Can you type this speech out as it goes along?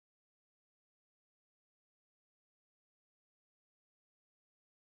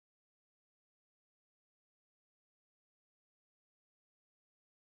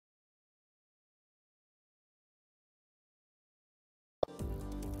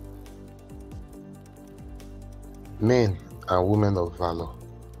Men and women of valor,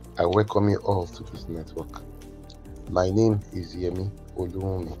 I welcome you all to this network. My name is Yemi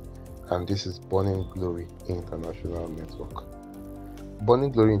Oluwumi, and this is Burning Glory International Network.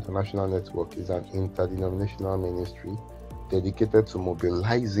 Burning Glory International Network is an interdenominational ministry dedicated to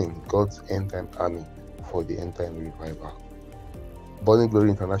mobilizing God's end-time army for the end-time revival. Burning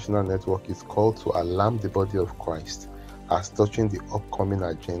Glory International Network is called to alarm the body of Christ as touching the upcoming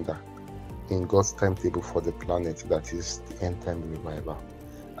agenda in God's timetable for the planet, that is the end-time revival.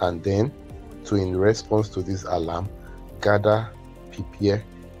 And then, in response to this alarm, gather, prepare,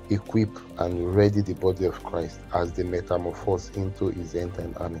 equip, and ready the body of Christ as they metamorphose into his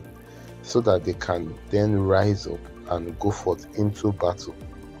end-time army, so that they can then rise up and go forth into battle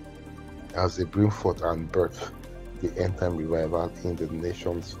as they bring forth and birth the end-time revival in the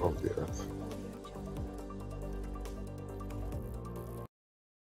nations of the earth.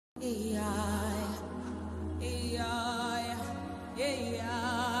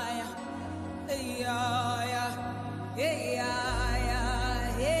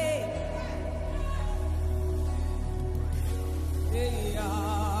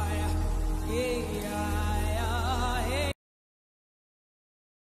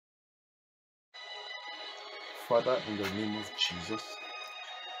 Father, in the name of Jesus,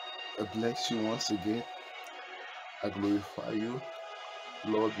 I bless you once again. I glorify you.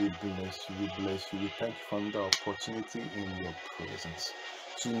 Lord, we bless you. We bless you. We thank you for another opportunity in your presence.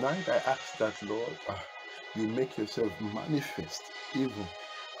 Tonight, I ask that, Lord, you make yourself manifest even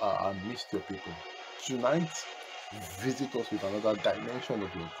amidst your people. Tonight, visit us with another dimension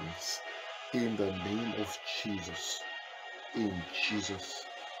of your grace. In the name of Jesus. In Jesus'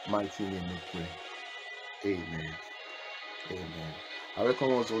 mighty name we pray. Amen. Amen. I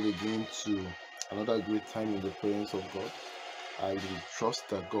welcome us all again to another great time in the presence of God. I will trust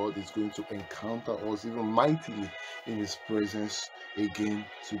that God is going to encounter us even mightily in his presence again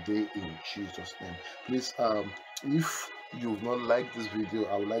today in Jesus' name. Please, if you've not liked this video,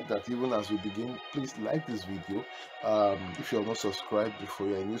 I would like that even as we begin, please like this video. If you're not subscribed before,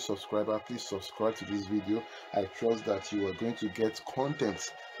 you're a new subscriber, please subscribe to this video. I trust that you are going to get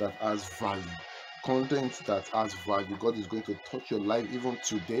content that has value. Content that has value. God is going to touch your life even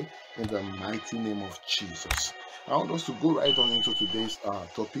today in the mighty name of Jesus. I want us to go right on into today's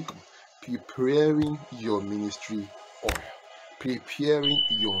topic: preparing your ministry oil. Preparing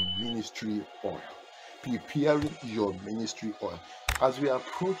your ministry oil. Preparing your ministry oil. As we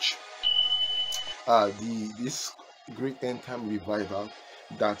approach this great end time revival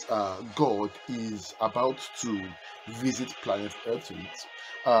that God is about to visit planet Earth with,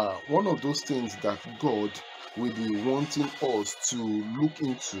 one of those things that God will be wanting us to look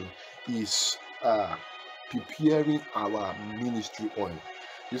into is preparing our ministry oil.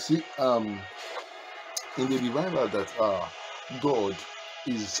 You see, in the revival that God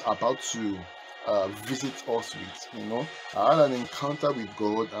is about to visit us with, I had an encounter with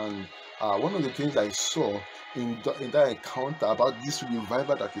God, and one of the things I saw in that encounter about this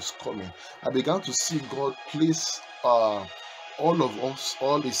revival that is coming, I began to see God place all of us,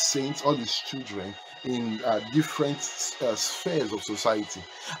 all his saints, all his children in different spheres of society.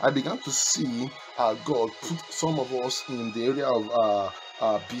 I began to see God put some of us in the area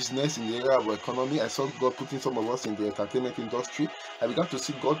of business, in the area of economy. I saw God putting some of us in the entertainment industry. I began to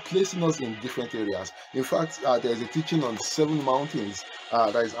see God placing us in different areas. In fact, there is a teaching on 7 mountains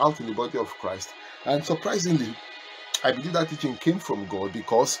that is out in the body of Christ. And surprisingly, I believe that teaching came from God,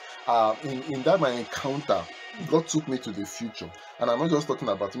 because in that my encounter, God took me to the future. And I'm not just talking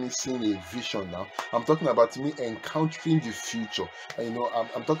about me seeing a vision now. I'm talking about me encountering the future. And,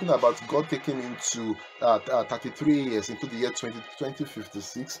 I'm talking about God taking me into 33 years into the year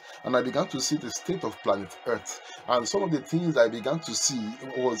 2056, and I began to see the state of planet Earth. And some of the things I began to see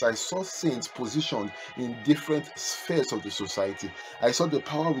was I saw saints positioned in different spheres of the society. I saw the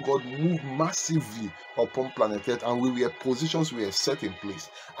power of God move massively upon planet Earth, and we were positions we were set in place.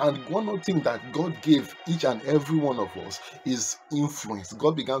 And one other thing that God gave each and every one of us is influence.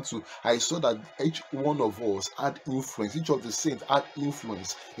 God began to, I saw that each one of us had influence. Each of the saints had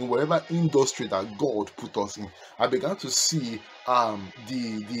influence in whatever industry that God put us in. I began to see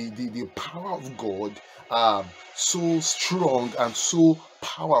the power of God so strong and so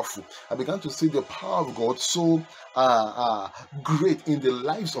powerful. I began to see the power of God so great in the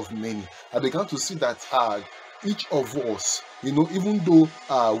lives of many. I began to see that each of us Even though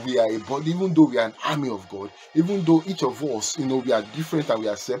we are a body, even though we are an army of God, even though each of us, we are different and we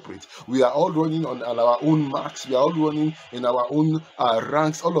are separate, we are all running on our own marks, we are all running in our own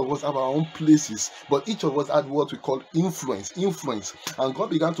ranks, all of us have our own places, but each of us had what we call influence. And God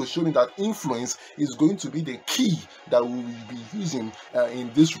began to show me that influence is going to be the key that we will be using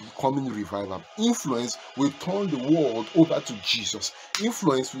in this coming revival. Influence will turn the world over to Jesus.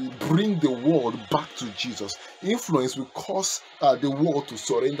 Influence will bring the world back to Jesus. Influence will cause the world to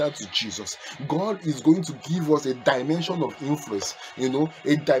surrender to Jesus. God is going to give us a dimension of influence,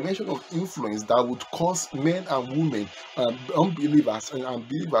 a dimension of influence that would cause men and women, unbelievers and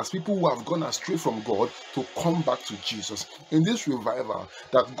believers, people who have gone astray from God, to come back to Jesus. In this revival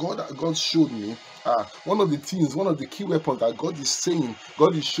that God showed me, one of the key weapons that God is showing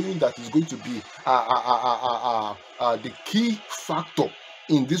that is going to be the key factor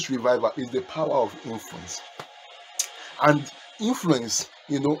in this revival is the power of influence. And influence,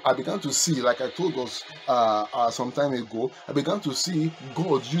 I began to see, like I told us some time ago, I began to see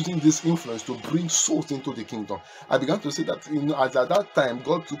God using this influence to bring souls into the kingdom. I began to see that, as at that time,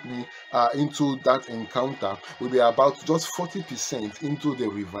 God took me into that encounter. We were about just 40% into the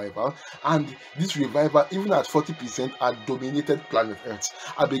revival, and this revival, even at 40%, had dominated planet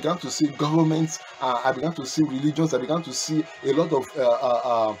Earth. I began to see governments, I began to see religions, I began to see a lot of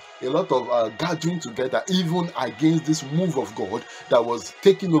gathering together, even against this move of God that was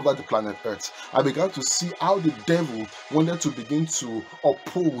taking over the planet Earth. I began to see how the devil wanted to begin to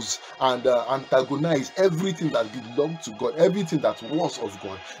oppose and antagonize everything that belonged to God, everything that was of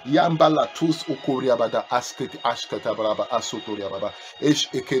God. Yambala tos okoriabada asketi ashkatabaraba asotoriababa esh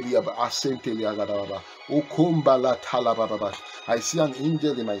ekeliaba asenteliagadababa okombala talababa. I see an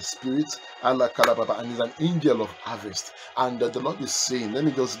angel in my spirit, Allah kalababa, and he's an angel of harvest. And the Lord is saying, let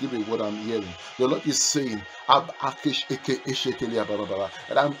me just give you what I'm hearing. The Lord is saying,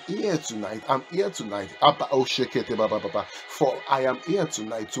 that I'm here tonight. For I am here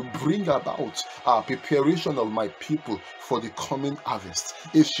tonight to bring about preparation of my people for the coming harvest.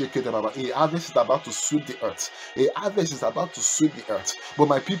 A harvest is about to sweep the earth. A harvest is about to sweep the earth. But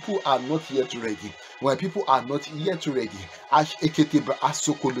my people are not yet ready. My people are not yet ready. I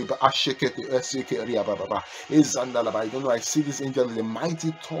don't know. I see this angel, the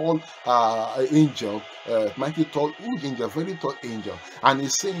mighty tall angel, huge angel, very tall angel, and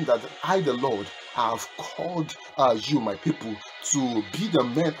he's saying that I, the Lord, have called you, my people, to be the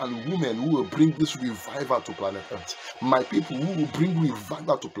men and women who will bring this revival to planet Earth. My people who will bring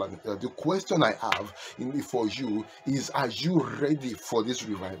revival to planet Earth. The question I have for you is, are you ready for this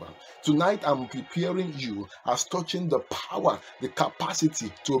revival? Tonight I'm preparing you as touching the power, the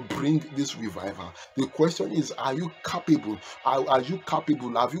capacity to bring this revival. The question is, are you capable? Are you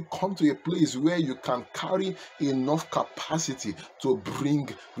capable? Have you come to a place where you can carry enough capacity to bring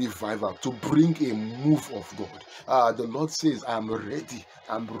revival, to bring a move of God? The Lord says, I'm ready.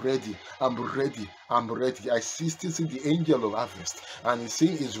 I still see the angel of harvest, and he's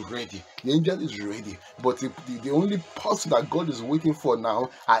saying he's ready. The angel is ready, but the only person that God is waiting for now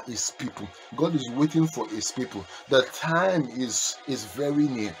are his people. God is waiting for his people. The time is very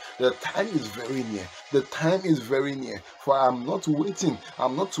near. The time is very near. The time is very near. For I'm not waiting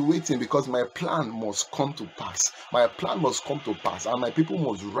because my plan must come to pass. My plan must come to pass, and my people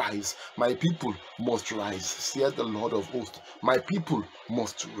must rise. My people must rise, saith the Lord of hosts. My people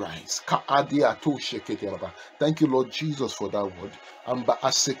must rise. Thank you, Lord Jesus, for that word.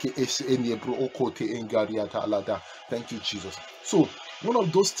 Thank you, Jesus. So, one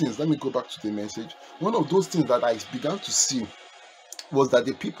of those things, let me go back to the message. One of those things that I began to see was that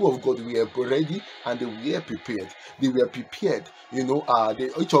the people of God were ready and they were prepared. They were prepared.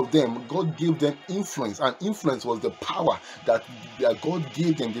 Each of them, God gave them influence, and influence was the power that God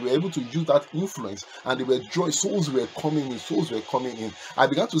gave them. They were able to use that influence, and they were drawing. Souls were coming in. I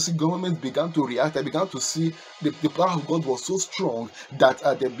began to see governments began to react. I began to see the power of God was so strong that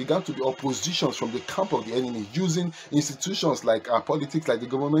there began to be oppositions from the camp of the enemy, using institutions like politics, like the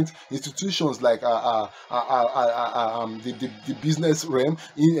government, institutions like the business realm,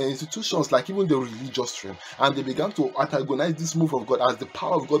 in institutions like even the religious realm, and they began to antagonize this move of God as the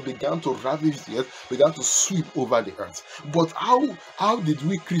power of God began to ravage the earth, began to sweep over the earth. But how did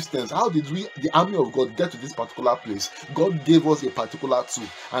we Christians, how did we, the army of God, get to this particular place? God gave us a particular tool,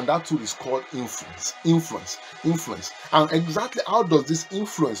 and that tool is called influence. And exactly how does this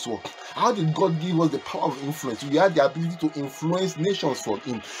influence work? How did God give us the power of influence? We had the ability to influence nations for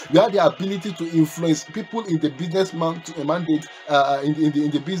Him. We had the ability to influence people in the business mandate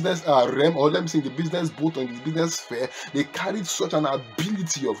in the business realm, or let me say in the business boat, or in the business sphere, they carried such an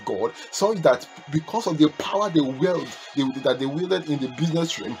ability of God, so that because of the power that they wielded in the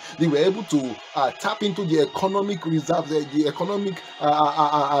business realm, they were able to tap into the economic reserve, the economic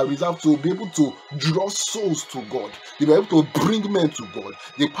reserve, to be able to draw souls to God. They were able to bring men to God.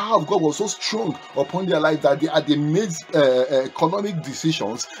 The power of God was so strong upon their life that they made economic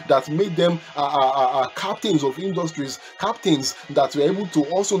decisions that made them captains of industries, captains that were able to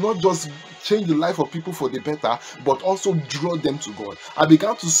also not just change the life of people for the better, but also draw them to God. I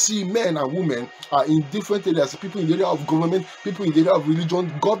began to see men and women in different areas, people in the area of government, people in the area of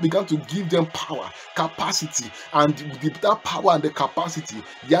religion. God began to give them power, capacity, and that power and the capacity,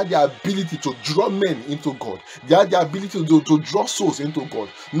 they had the ability to draw men into God. They had the ability to draw souls into God.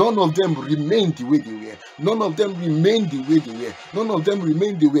 None of them remained the way they were. None of them remained the way they were. None of them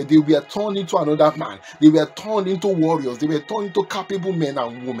remained the way they were. Turned into another man. They were turned into warriors. They were turned into capable men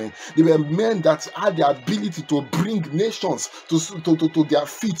and women. They were men that had the ability to bring nations to their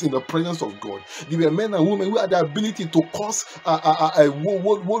feet in the presence of God. They were men and women who had the ability to cause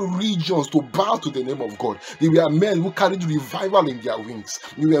whole regions to bow to the name of God. They were men who carried revival in their wings.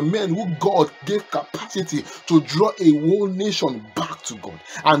 They were men who God gave capacity to draw a whole nation back to God.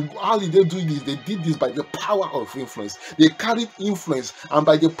 And how did they do this? They did this by the power of influence. They carried influence, and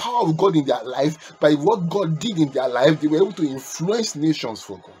by the power of God in their life, by what God did in their life, they were able to influence nations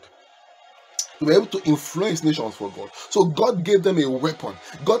for God. They were able to influence nations for God. So God gave them a weapon.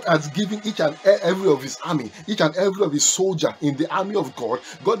 God has given each and every of his army, each and every of his soldier in the army of God.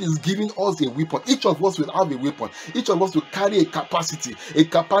 God is giving us a weapon. Each of us will have a weapon. Each of us will carry a capacity, a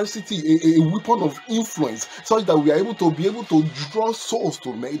weapon of influence, such that we are able to draw souls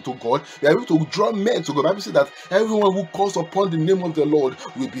to God. We are able to draw men to God. The Bible says that everyone who calls upon the name of the Lord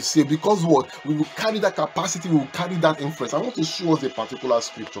will be saved. Because what? We will carry that capacity, we will carry that influence. I want to show us a particular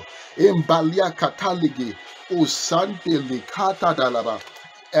scripture. Katalege o sante le kata dalaba.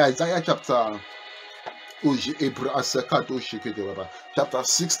 Isaiah chapter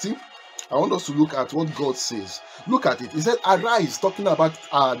 60. I want us to look at what God says. Look at it. He said, arise, talking about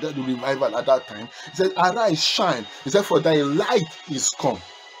the revival at that time. He said, arise, shine. He said, for thy light is come,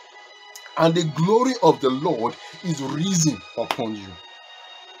 and the glory of the Lord is risen upon you.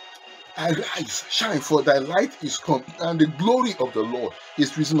 Arise, shine, for thy light is come, and the glory of the Lord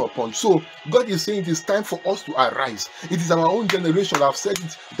is risen upon you. So God is saying it is time for us to arise. It is our own generation, I've said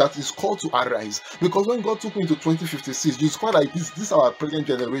it, that is called to arise. Because when God took me to 2056, it's quite like this is our present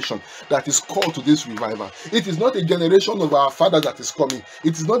generation that is called to this revival. It is not a generation of our fathers that is coming.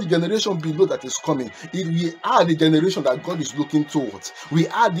 It is not the generation below that is coming. We are the generation that God is looking towards. We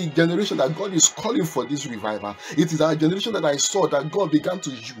are the generation that God is calling for this revival. It is our generation that I saw that God began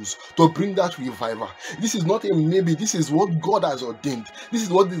to use to bring that revival. This is not a maybe. This is what God has ordained. This is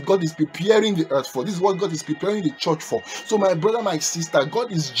what God is preparing the earth for. This is what God is preparing the church for. So my brother, my sister,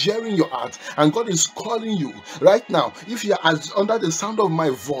 God is jeering your heart, and God is calling you right now. If you are under the sound of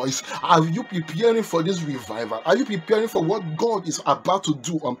my voice, are you preparing for this revival? Are you preparing for what God is about to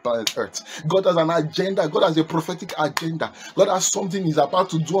do on planet earth? God has an agenda. God has a prophetic agenda. God has something he's about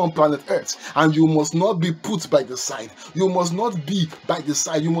to do on planet earth, and you must not be put by the side. You must not be by the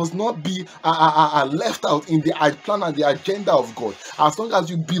side. You must not be left out in the plan and the agenda of God. As long as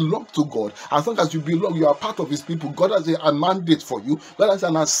you belong to God, as long as you are part of his people, God has a mandate for you. God has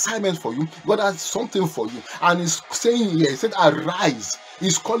an assignment for you. God has something for you. And he's saying here, he said, arise.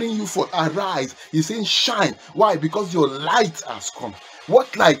 He's calling you for arise. He's saying shine. Why? Because your light has come.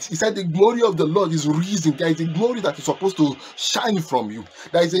 What light? He said the glory of the Lord is risen. There is a glory that is supposed to shine from you.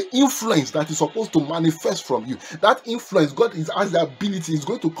 There is an influence that is supposed to manifest from you. That influence, God has the ability, is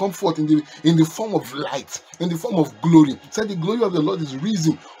going to come forth in the form of light, in the form of glory. He said the glory of the Lord is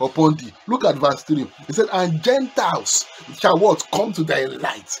risen upon thee. Look at verse 3. He said, and Gentiles shall what? Come to thy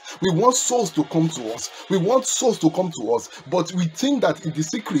light. We want souls to come to us. We want souls to come to us. But we think that the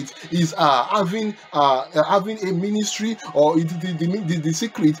secret is having a ministry, or the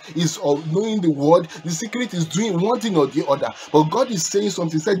secret is of knowing the word. The secret is doing one thing or the other. But God is saying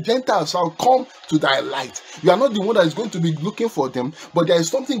something. He said, Gentiles shall come to thy light. You are not the one that is going to be looking for them, but there is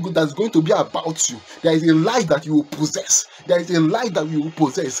something good that's going to be about you. There is a light that you will possess. There is a light that you will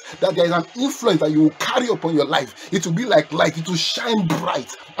possess. That there is an influence that you will carry upon your life. It will be like light. It will shine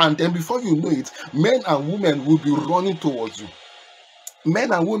bright. And then before you know it, men and women will be running towards you.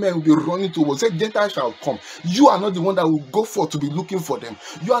 Men and women will be running towards. Say, Gentiles shall come. You are not the one that will go forth to be looking for them.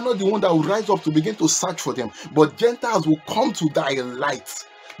 You are not the one that will rise up to begin to search for them. But Gentiles will come to thy light.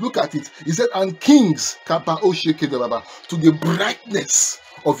 Look at it. He said, and kings to the brightness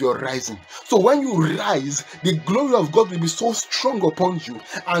of your rising. So when you rise, the glory of God will be so strong upon you,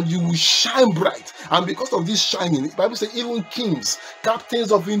 and you will shine bright. And because of this shining, the Bible says even kings,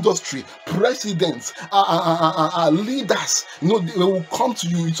 captains of industry, presidents, leaders, they will come to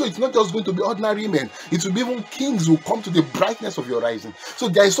you. So it's not just going to be ordinary men, it will be even kings who come to the brightness of your rising. So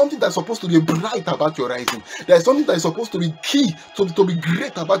there is something that's supposed to be bright about your rising. There is something that is supposed to be key, to be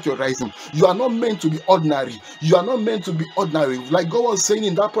great about your rising. You are not meant to be ordinary. You are not meant to be ordinary. Like God was saying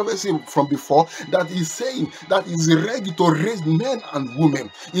in that prophecy from before, that He's saying that He's ready to raise men and women.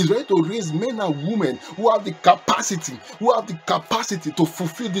 He's ready to raise men and women who have the capacity, to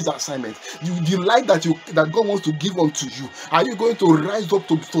fulfill this assignment. The light that God wants to give unto you, are you going to rise up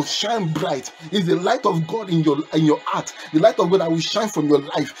to shine bright? Is the light of God in your heart, the light of God that will shine from your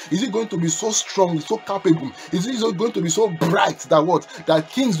life? Is it going to be so strong, so capable? Is it going to be so bright that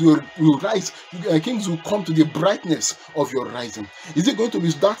kings will rise, kings will come to the brightness of your rising? Is it going to be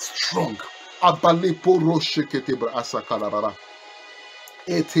that strong? Abale poro shekete bra asakalababa.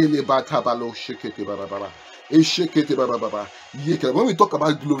 Etele batabalo shekete barababa. Eshekete barababa. When we talk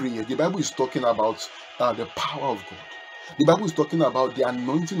about glory here, the Bible is talking about the power of God. The Bible is talking about the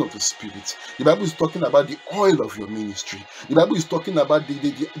anointing of the Spirit. The Bible is talking about the oil of your ministry. The Bible is talking about the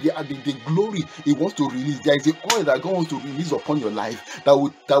glory He wants to release. There is the oil that God wants to release upon your life that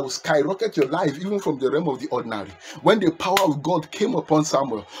will skyrocket your life even from the realm of the ordinary. When the power of God came upon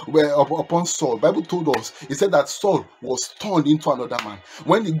upon Saul, the Bible told us, it said that Saul was turned into another man.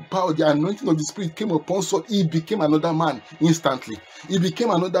 When the anointing of the Spirit came upon Saul, he became another man instantly. He became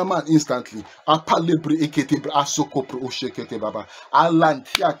another man instantly. Shekete baba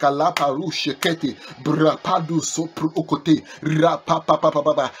alantia kalapa ru shekete brapadu sopru okote rapapa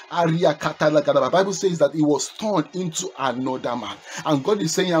baba aria katala gadaba. Bible says that he was turned into another man, and God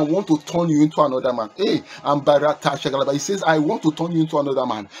is saying, I want to turn you into another man. Hey, ambarata shagalaba. He says, I want to turn you into another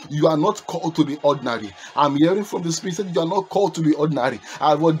man. You are not called to be ordinary. I'm hearing from the Spirit that you are not called to be ordinary.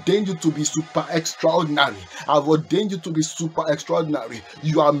 I've ordained you to be super extraordinary. I've ordained you to be super extraordinary.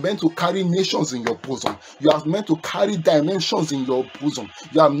 You are meant to carry nations in your bosom. You are meant to carry dimensions in your bosom.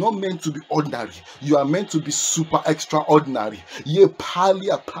 You are not meant to be ordinary. You are meant to be super extraordinary. Yes,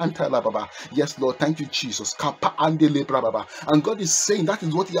 Lord, thank you, Jesus. And God is saying that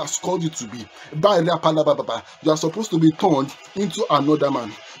is what He has called you to be. You are supposed to be turned into another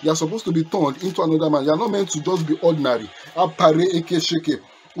man. You are supposed to be turned into another man. You are not meant to just be ordinary. Now,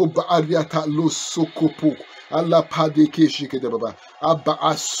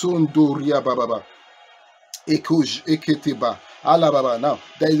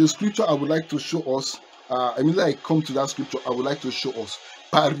 there is a scripture I would like to show us. Immediately I come to that scripture, I would like to show us.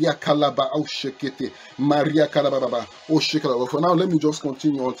 Paria kalaba au shekete, Maria kalababa o shekala. For now, let me just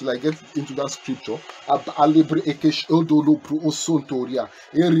continue until I get into that scripture. Alebre ekesh odolo pro osontoria,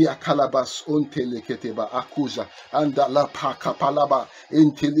 eria kalabas onteleketeba akuja, and la pa kapalaba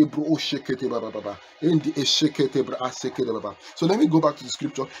entelebro o shekete baba, endi eshekete bra asekete baba. So let me go back to the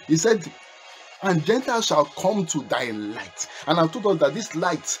scripture. He said, and Gentiles shall come to thy light. And I've told us that this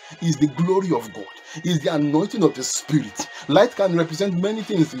light is the glory of God, is the anointing of the Spirit. Light can represent many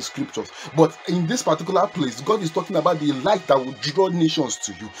things in the scriptures, but in this particular place, God is talking about the light that will draw nations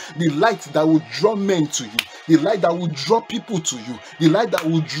to you, the light that will draw men to you, the light that will draw people to you, the light that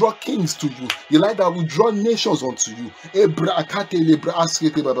will draw kings to you, the light that will draw nations unto you.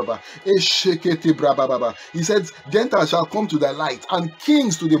 He says, Gentiles shall come to thy light, and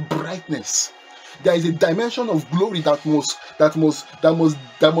kings to the brightness. There is a dimension of glory that must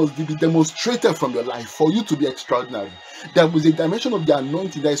be demonstrated from your life for you to be extraordinary. There is a dimension of the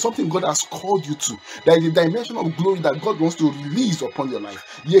anointing. There is something God has called you to. There is a dimension of glory that God wants to release upon your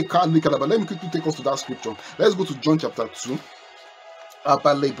life. Let me quickly take us to that scripture. Let's go to John chapter 2.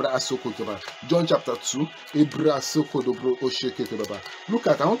 John chapter 2. Look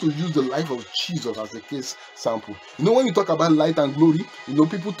at, I want to use the life of Jesus as a case sample. When you talk about light and glory,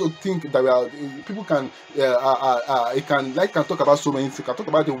 people think that people can light can talk about so many things. It can talk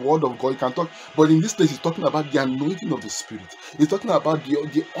about the word of God, it can talk, but in this place, it's talking about the anointing of the Spirit. It's talking about the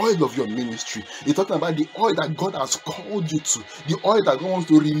oil of your ministry. It's talking about the oil that God has called you to, the oil that God wants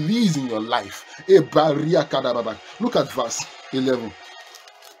to release in your life. Look at verse 11.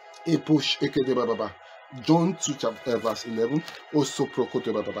 John 2 chapter verse 11.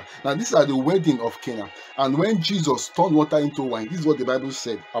 Now these are the wedding of Cana, and when Jesus turned water into wine, this is what the Bible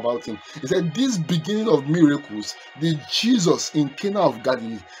said about him. It said, this beginning of miracles did Jesus in Cana of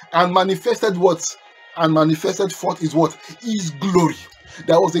Galilee, and manifested what? And manifested forth is what? His glory.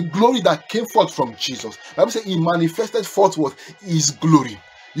 There was a glory that came forth from Jesus. The Bible said he manifested forth what? His glory.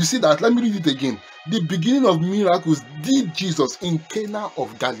 You see that? Let me read it again. The beginning of miracles did Jesus in Cana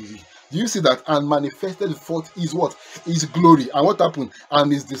of Galilee. Do you see that? And manifested forth his what? His glory. And what happened?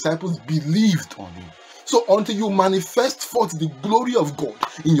 And his disciples believed on him. So until you manifest forth the glory of God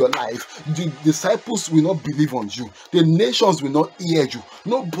in your life, the disciples will not believe on you. The nations will not hear you.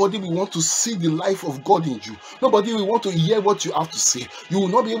 Nobody will want to see the life of God in you. Nobody will want to hear what you have to say. You will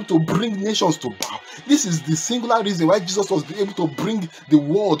not be able to bring nations to bow. This is the singular reason why Jesus was able to bring the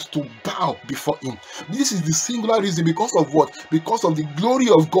world to bow before him. This is the singular reason. Because of what? Because of the glory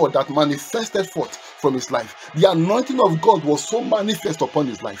of God that manifested forth from his life. The anointing of God was so manifest upon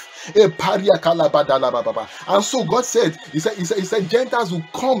his life. And so God said, He said, Gentiles will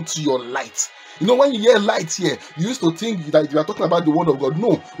come to your light. You know, when you hear light here, you used to think that we are talking about the word of God.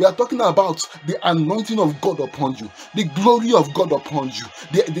 No, we are talking about the anointing of God upon you, the glory of God upon you,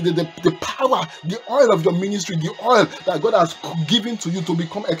 the power, the oil of your ministry, the oil that God has given to you to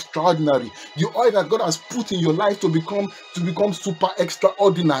become extraordinary, the oil that God has put in your life to become super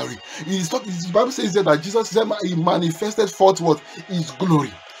extraordinary. The Bible says that Jesus said he manifested forth what? His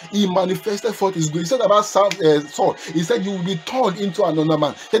glory. He manifested forth his glory. He said about Saul, he said, you will be turned into another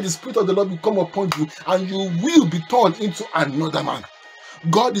man. That the Spirit of the Lord will come upon you and you will be turned into another man.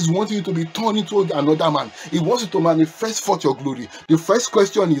 God is wanting you to be turned into another man. He wants you to manifest forth your glory. The first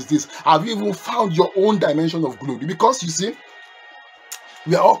question is this: have you even found your own dimension of glory? Because you see,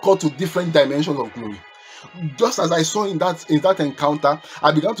 we are all called to different dimensions of glory. Just as I saw in that encounter,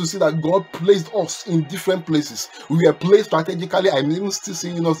 I began to see that God placed us in different places. We were placed strategically. I'm even still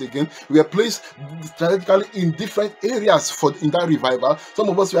seeing us again. We were placed strategically in different areas in that revival. Some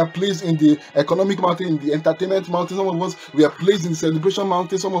of us were placed in the economic mountain, in the entertainment mountain. Some of us were placed in the celebration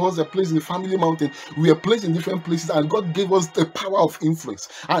mountain. Some of us were placed in the family mountain. We were placed in different places, and God gave us the power of influence,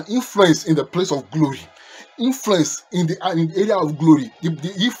 and influence in the place of glory. Influence in the area of glory.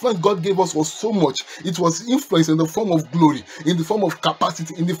 The influence God gave us was so much. It was influence in the form of glory, in the form of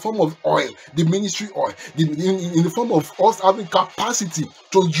capacity, in the form of oil, the ministry oil, in the form of us having capacity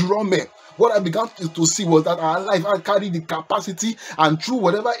to draw men. What I began to see was that our life had carried the capacity, and through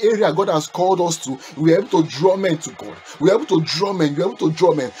whatever area God has called us to, we are able to draw men to God. We are able to draw men. We are able to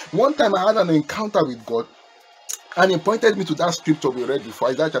draw men. One time I had an encounter with God, and he pointed me to that scripture we read before,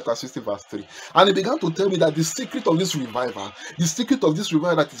 Isaiah chapter 60 verse 3. And he began to tell me that the secret of this revival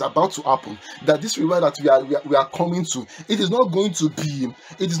that is about to happen, that this revival that we are coming to, it is not going to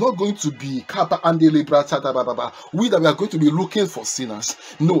be Kappa and we that we are going to be looking for sinners.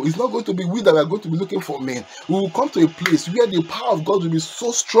 No, it's not going to be we that we are going to be looking for men. We will come to a place where the power of God will be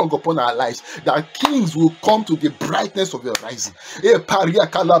so strong upon our lives that kings will come to the brightness of your rising.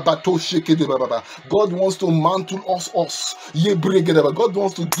 God wants to mantle us. God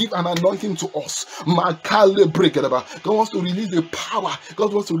wants to give an anointing to us. God wants to release the power.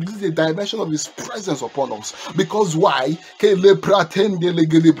 God wants to release the dimension of his presence upon us. Because why? The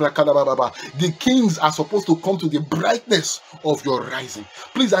kings are supposed to come to the brightness of your rising.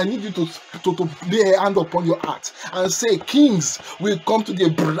 Please, I need you to lay a hand upon your heart and say, kings will come to the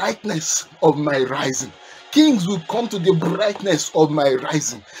brightness of my rising. Kings will come to the brightness of my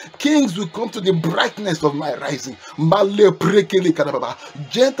rising. Kings will come to the brightness of my rising.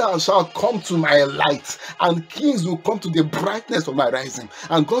 Gentiles shall come to my light, and kings will come to the brightness of my rising.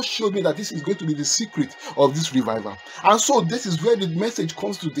 And God showed me that this is going to be the secret of this revival. And so this is where the message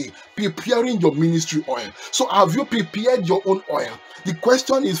comes today: preparing your ministry oil. So have you prepared your own oil? The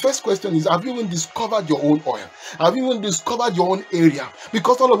first question is, have you even discovered your own oil? Have you even discovered your own area?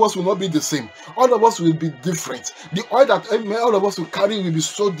 Because all of us will not be the same. All of us will be different. The oil that all of us will carry will be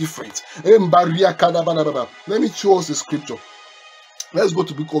so different. Let me show us the scripture. Let's go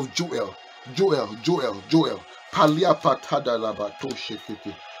to the book of Joel. Palia patada labato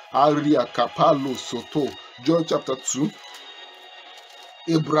shekete. Aria kapalo soto. Joel chapter 2.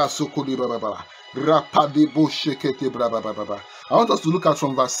 Ebra sokoli bababa. Rapadebo shekete brababa. I want us to look at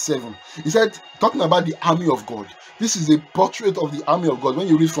from verse 7. He said, talking about the army of God. This is a portrait of the army of God. When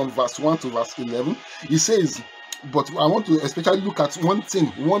you read from verse 1 to verse 11, he says, but I want to especially look at one thing,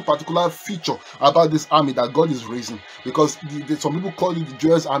 one particular feature about this army that God is raising. Because some people call it the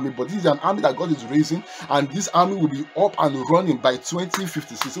Joel's army, but this is an army that God is raising, and this army will be up and running by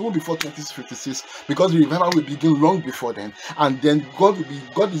 2056, even before 2056, because the revival will begin long before then. And then God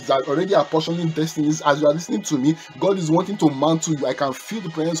is already apportioning destinies. As you are listening to me, God is wanting to mantle you. I can feel the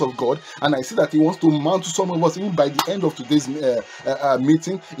presence of God, and I see that he wants to mantle some of us. Even by the end of today's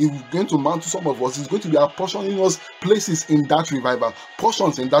meeting, he's going to mantle some of us. He's going to be apportioning us us places in that revival,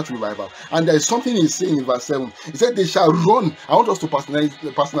 portions in that revival. And there is something he's saying in verse 7. He said, they shall run. I want us to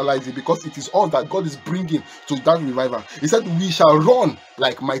personalize it because it is all that God is bringing to that revival. He said, we shall run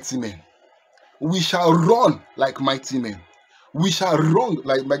like mighty men. We shall run like mighty men. We shall run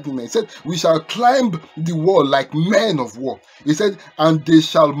like mighty men. He said, we shall climb the wall like men of war. He said, and they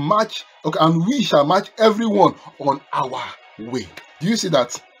shall march, okay, and we shall march everyone on our way. Do you see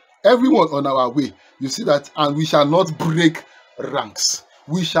that? Everyone on our way. You see that? And we shall not break ranks.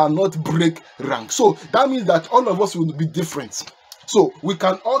 We shall not break ranks. So that means that all of us will be different. So we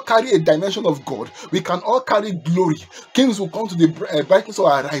can all carry a dimension of God. We can all carry glory. Kings will come to the brightness of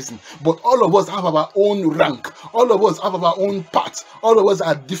our rising. But all of us have our own rank. All of us have our own path. All of us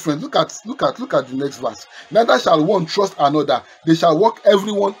are different. Look at the next verse. Neither shall one trust another. They shall walk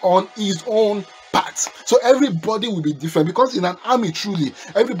everyone on his own path. So everybody will be different, because in an army, truly,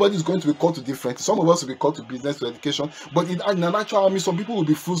 everybody is going to be called to different. Some of us will be called to business, to education, but in an actual army, some people will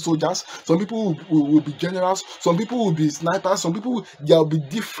be full soldiers, some people will be generals, some people will be snipers, there will be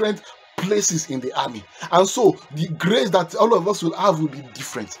different places in the army. And so the grace that all of us will have will be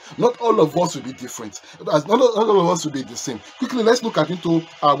different. Not all of us will be different. Not all of us will be the same. Quickly, let's look into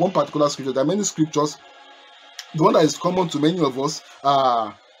one particular scripture. There are many scriptures. The one that is common to many of us,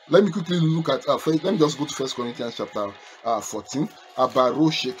 let me quickly look at, let me just go to 1 Corinthians chapter 14. 1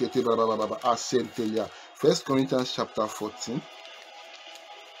 Corinthians chapter 14. 1 Corinthians chapter 14.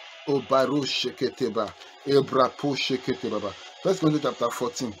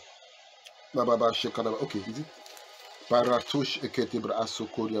 Okay, is it?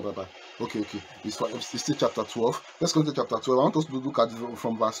 Okay. It's still chapter 12. Let's go to chapter 12. I want us to look at it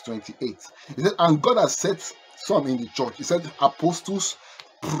from verse 28. He said, and God has set some in the church. He said, apostles,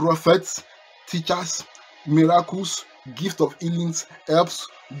 prophets, teachers, miracles, gift of healings, helps,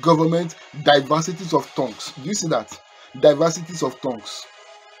 government, diversities of tongues. Do you see that? Diversities of tongues.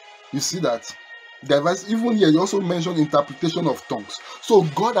 You see that? Diverse. Even here, you also mentioned interpretation of tongues. So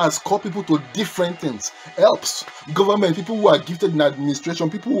God has called people to different things. Helps, government, people who are gifted in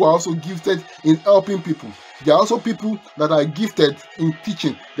administration, people who are also gifted in helping people. There are also people that are gifted in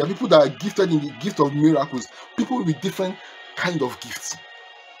teaching. There are people that are gifted in the gift of miracles. People with different kind of gifts.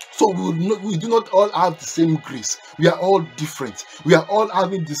 So we do not all have the same grace. We are all different. We are all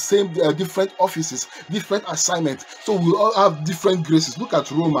having the same different offices, different assignments. So we all have different graces. Look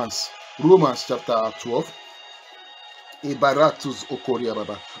at Romans chapter 12. Look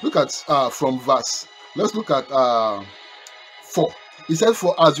at from verse. Let's look at 4. He said,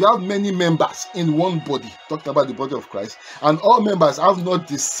 for as you have many members in one body, talked about the body of Christ, and all members have not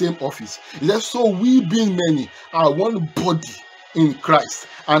the same office. He said, so we being many are one body in Christ,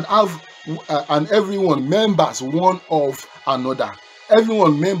 and have and everyone members one of another.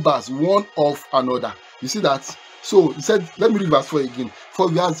 Everyone members one of another. You see that? So he said, let me read verse 4 again. For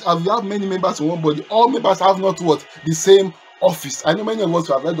we have many members in one body. All members have not what? The same office. I know many of us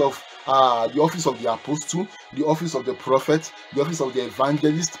have heard of the office of the apostle, the office of the prophet, the office of the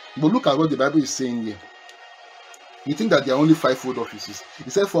evangelist. But look at what the Bible is saying here. You think that there are only 5-fold offices. He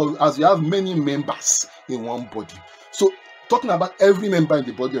said, for as you have many members in one body. So talking about every member in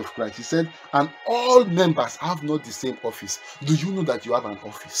the body of Christ, he said, and all members have not the same office. Do you know that you have an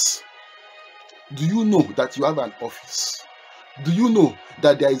office? Do you know that you have an office? Do you know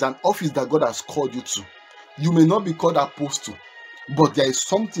that there is an office that God has called you to? You may not be called apostle, but there is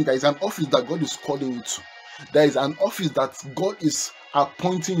something, there is an office that God is calling you to. There is an office that God is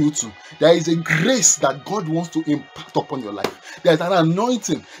appointing you to. There is a grace that God wants to impact upon your life. There is an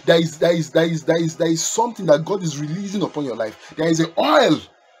anointing. There is something that God is releasing upon your life. There is an oil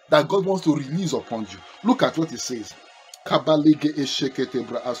that God wants to release upon you. Look at what he says.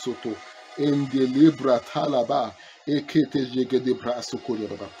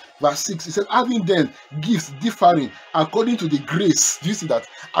 Verse 6, he said, having then gifts differing according to the grace. Do you see that?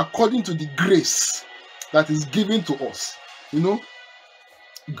 According to the grace that is given to us. You know,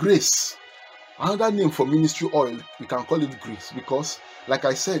 grace. Another name for ministry oil, we can call it grace, because like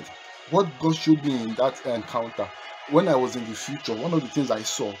I said, what God showed me in that encounter, when I was in the future, one of the things I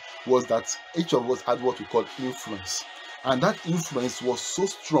saw was that each of us had what we call influence. And that influence was so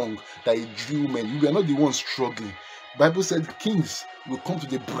strong that it drew men. We were not the ones struggling. The Bible said kings will come to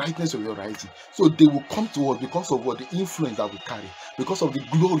the brightness of your rising. So they will come to us because of what? The influence that we carry, because of the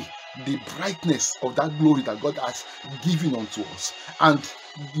glory, the brightness of that glory that God has given unto us. And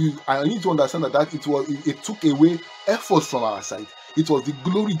I need to understand that it took away effort from our side. It was the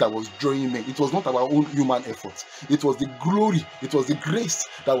glory that was drawing men. It was not our own human effort. It was the glory, it was the grace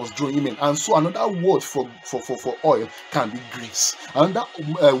that was drawing men. And so another word for oil can be grace. Another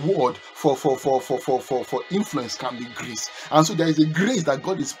word for influence can be grace. And so there is a grace that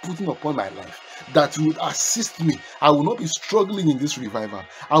God is putting upon my life that would assist me. I will not be struggling in this revival.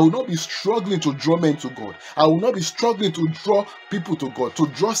 I will not be struggling to draw men to God. I will not be struggling to draw people to God, to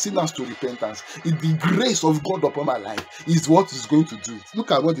draw sinners to repentance. The grace of God upon my life is what is going to do it.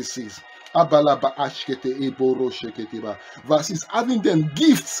 Look at what it says. Verses, having them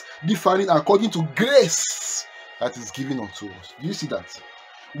gifts differing according to grace that is given unto us. Do you see that?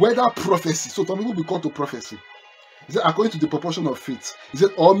 Whether prophecy, so some people will be called to prophecy. He said, according to the proportion of faith. He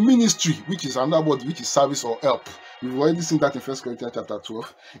said, or ministry, which is another word, which is service or help. We've already seen that in 1 Corinthians chapter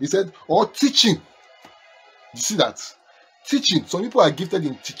 12. He said, or teaching. You see that? Teaching. Some people are gifted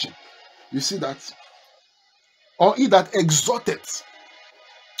in teaching. You see that? Or he that exhorted.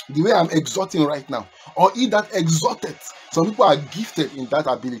 The way I'm exhorting right now. Or he that exhorted. Some people are gifted in that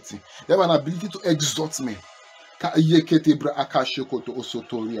ability. They have an ability to exhort me. He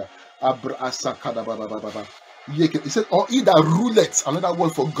said, or he that ruleth, another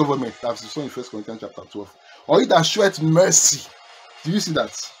word for government, that's the in 1 Corinthians chapter 12. Or he that showeth mercy. Do you see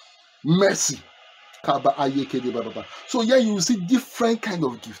that? Mercy. So here you will see different kind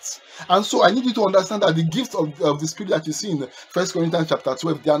of gifts. And so I need you to understand that the gifts of the Spirit that you see in 1 Corinthians chapter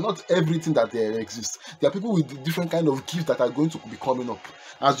 12, they are not everything that they exist. There are people with different kind of gifts that are going to be coming up.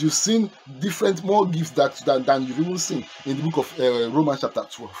 As you've seen different more gifts than you've even seen in the book of Romans chapter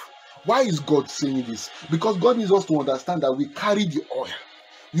 12. Why is God saying this? Because God needs us to understand that we carry the oil.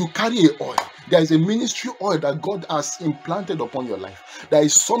 You carry a oil. There is a ministry oil that God has implanted upon your life. There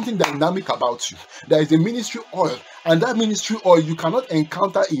is something dynamic about you. There is a ministry oil, and that ministry oil, you cannot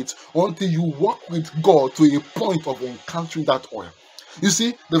encounter it until you walk with God to a point of encountering that oil. You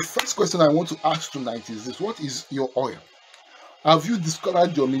see, the first question I want to ask tonight is this: what is your oil? Have you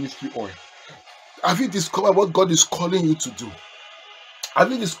discovered your ministry oil? Have you discovered what God is calling you to do?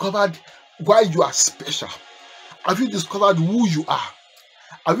 Have you discovered why you are special? Have you discovered who you are?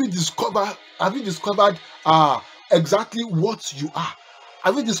 Have you discovered exactly what you are?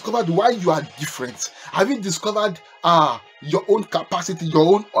 Have you discovered why you are different? Have you discovered your own capacity,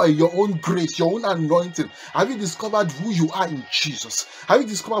 your own oil, your own grace, your own anointing? Have you discovered who you are in Jesus? Have you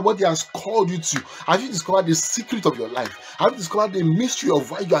discovered what He has called you to? Have you discovered the secret of your life? Have you discovered the mystery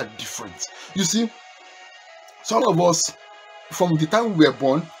of why you are different? You see, some of us, from the time we were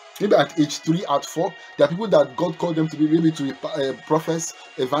born, maybe at age 3, at 4, there are people that God called them to be maybe to be prophets,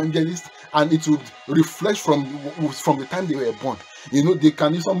 evangelists, and it would reflect from the time they were born. You know,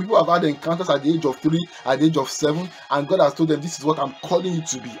 some people have had encounters at the age of 3, at the age of 7, and God has told them, this is what I'm calling you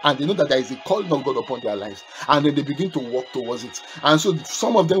to be. And they know that there is a calling of God upon their lives. And then they begin to walk towards it. And so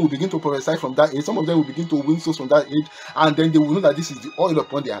some of them will begin to prophesy from that age. Some of them will begin to win souls from that age. And then they will know that this is the oil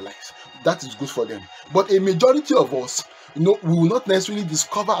upon their lives. That is good for them. But a majority of us, we will not necessarily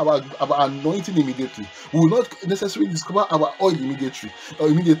discover our anointing immediately. We will not necessarily discover our oil immediately.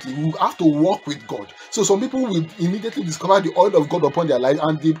 We will have to walk with God. So some people will immediately discover the oil of God upon their life,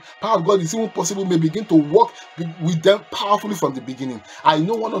 and the power of God is even possible may begin to work with them powerfully from the beginning. I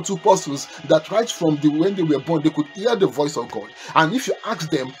know 1 or 2 persons that right from when they were born, they could hear the voice of God. And if you ask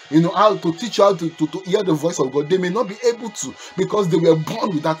them, how to teach you how to hear the voice of God, they may not be able to, because they were born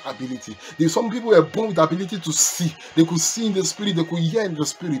with that ability. Some people were born with the ability to see. They could see in the spirit, they could hear in the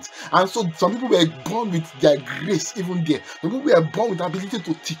spirit. And so some people were born with their grace even there. Some people were born with the ability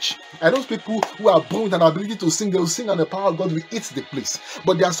to teach. And those people who are born with an ability to sing, they will sing, and the power of God will hit the place.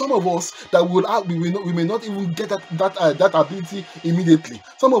 But there are some of us that we may not even get that ability immediately.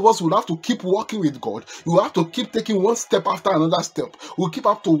 Some of us will have to keep walking with God. You will have to keep taking one step after another step. We'll keep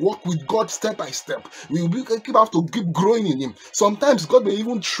have to walk with God step by step. We will have to keep growing in Him. Sometimes God may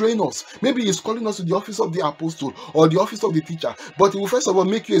even train us. Maybe He's calling us to the office of the apostle or the office of the teacher, but He will first of all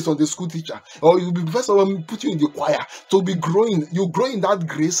make you a Sunday school teacher, or He will first of all put you in the choir to be growing. You grow in that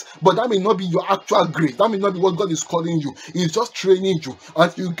grace, but that may not be your actual grace. That may not be what God is calling you. He's just training you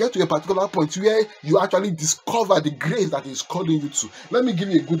until you get to a particular point where you actually discover the grace that He's calling you to. Let me give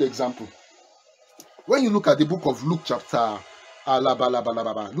you a good example. When you look at the book of Luke chapter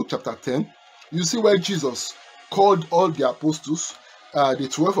 10, you see where Jesus called all the apostles, the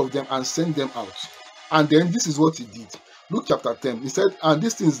 12 of them, and sent them out. And then this is what He did. Luke chapter 10, He said, and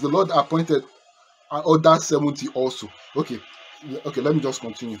these things the Lord appointed other 70 also. Okay, let me just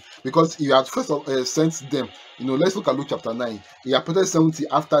continue. Because He had first sent them. Let's look at Luke chapter 9. He appointed 70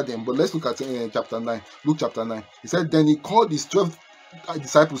 after them, but let's look at chapter 9. Luke chapter 9. He said, then He called His 12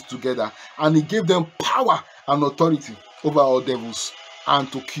 disciples together, and He gave them power and authority over all devils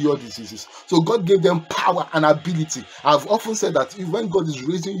and to cure diseases. So God gave them power and ability. I've often said that when God is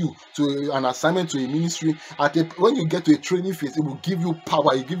raising you to an assignment, to a ministry, when you get to a training phase, it will give you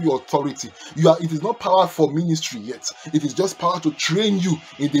power, it will give you authority. It is not power for ministry yet. It is just power to train you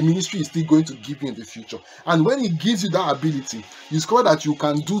in the ministry is still going to give you in the future. And when it gives you that ability, you discover that you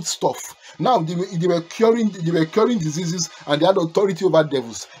can do stuff. Now they were curing diseases, and they had authority over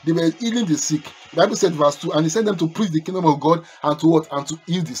devils. They were healing the sick. The Bible said, verse 2, and he sent them to preach the kingdom of God and to what? And to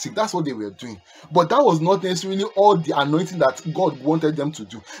heal the sick. That's what they were doing. But that was not necessarily all the anointing that God wanted them to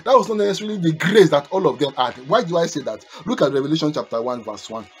do. That was not necessarily the grace that all of them had. Why do I say that? Look at Revelation chapter 1, verse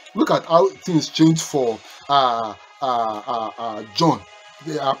 1. Look at how things changed for John,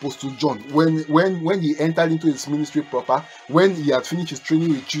 the apostle John, when he entered into his ministry proper, when he had finished his training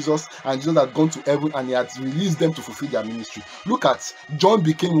with Jesus, and Jesus had gone to heaven and he had released them to fulfill their ministry. Look at John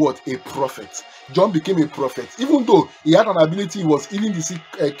became what? A prophet. John became a prophet, even though he had an ability. He was healing the sick,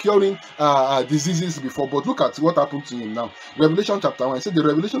 curing diseases before. But look at what happened to him now. Revelation chapter 1, it said, the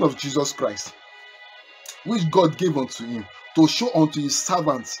revelation of Jesus Christ, which God gave unto him, to show unto his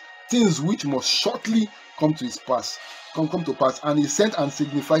servants things which must shortly come to pass. And he sent and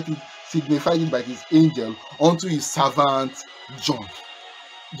signified it by his angel unto his servant John.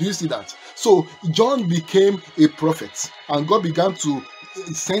 Do you see that? So John became a prophet, and God began to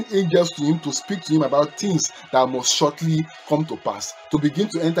send angels to him to speak to him about things that must shortly come to pass, to begin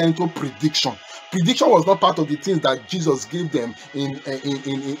to enter into prediction. Prediction was not part of the things that Jesus gave them in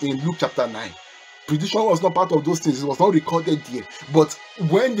Luke chapter 9. Prediction was not part of those things. It was not recorded here. But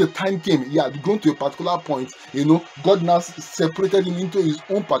when the time came, he had grown to a particular point. God now separated him into his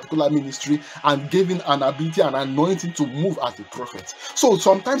own particular ministry and gave him an ability and anointing to move as a prophet. So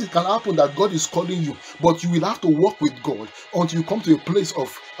sometimes it can happen that God is calling you, but you will have to work with God until you come to a place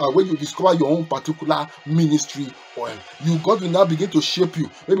of when you discover your own particular ministry oil. God will now begin to shape you.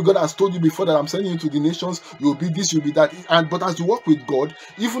 Maybe God has told you before that I'm sending you to the nations, you'll be this, you'll be that. But as you work with God,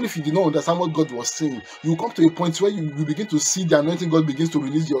 even if you did not understand what God was saying, you come to a point where you begin to see the anointing God begins to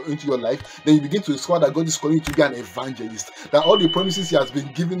release into your life. Then you begin to discover that God is calling you to be an evangelist. That all the promises he has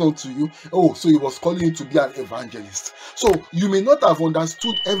been giving unto you, so he was calling you to be an evangelist. So you may not have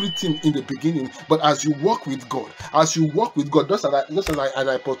understood everything in the beginning, but as you walk with God, just as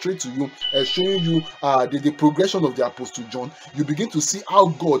I portrayed to you, showing you the progression of the apostle John, you begin to see how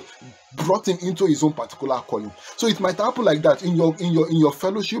God brought him into his own particular calling. So it might happen like that in your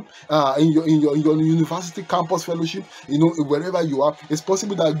fellowship, in your university campus fellowship, wherever you are. It's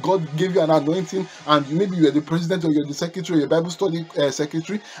possible that God gave you an anointing, and maybe you were the president or you're the secretary, your Bible study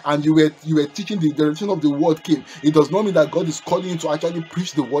secretary, and you were teaching the direction of the word came. It does not mean that God is calling you to actually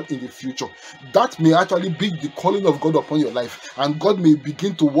preach the word in the future. That may actually be the calling of God upon your life, and God may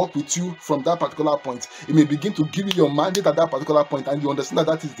begin to work with you from that particular point. He may begin to give you your mandate at that particular point, and you understand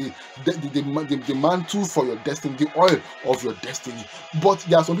that is the mantle for your destiny, the oil of your destiny. But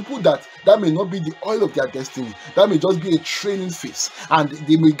there are some people that may not be the oil of their destiny. That may just be a training phase, and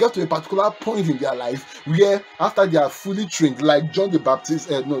they may get to a particular point in their life where after they are fully trained, like John the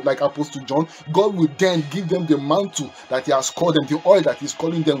Baptist, like Apostle John, God will then give them the mantle that he has called them, the oil that he's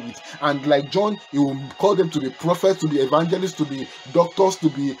calling them with. And like John, he will call them to be prophets, to be evangelists, to be doctors, to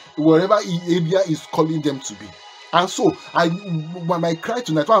be wherever area is calling them to be. And so, my cry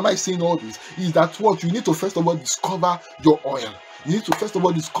tonight, why am I saying all this? Is that what you need to first of all discover your oil. You need to first of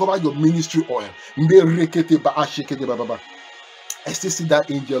all discover your ministry oil. I still see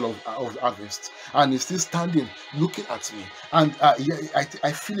that angel of harvest, and he's still standing looking at me. And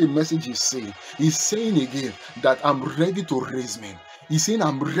I feel a message he's saying. He's saying again that I'm ready to raise men. He's saying,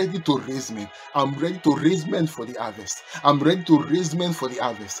 I'm ready to raise men. I'm ready to raise men for the harvest. I'm ready to raise men for the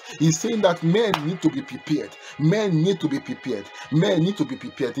harvest. He's saying that men need to be prepared. Men need to be prepared. Men need to be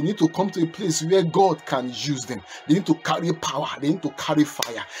prepared. They need to come to a place where God can use them. They need to carry power. They need to carry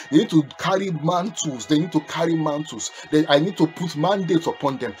fire. They need to carry mantles. They need to carry mantles. I need to put mandates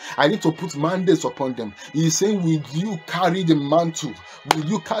upon them. I need to put mandates upon them. He's saying, will you carry the mantle? Will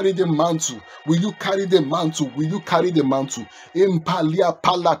you carry the mantle? Will you carry the mantle? Will you carry the mantle? Palia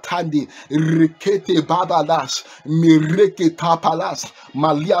palatandi rekete babalas mereke tapalas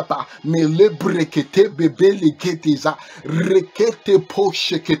maliapa melebrekete bebele keteza rekete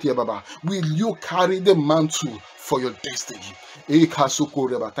poshekete baba. Will you carry the mantle for your destiny?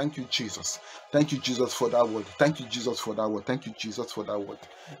 Thank you, Jesus. Thank you, Jesus, for that word. Thank you, Jesus, for that word. Thank you, Jesus, for that word.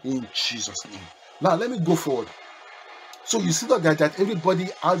 In Jesus' name. Now let me go forward. So you see that everybody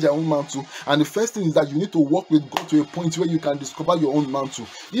has their own mantle, and the first thing is that you need to work with God to a point where you can discover your own mantle.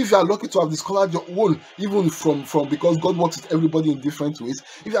 If you are lucky to have discovered your own, even from because God works with everybody in different ways,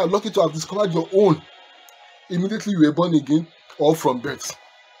 if you are lucky to have discovered your own, immediately you were born again or from birth.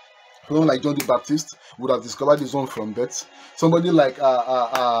 Someone like John the Baptist would have discovered his own from birth. Somebody like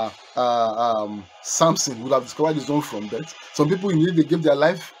Samson would have discovered his own from birth. Some people immediately gave their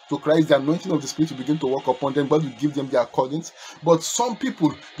life to Christ, the anointing of the Spirit to begin to work upon them. God will give them their callings. But some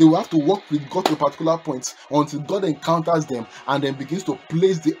people, they will have to walk with God to a particular point until God encounters them and then begins to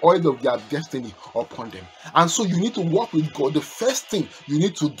place the oil of their destiny upon them. And so you need to walk with God. The first thing you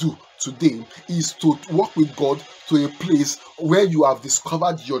need to do today is to walk with God to a place where you have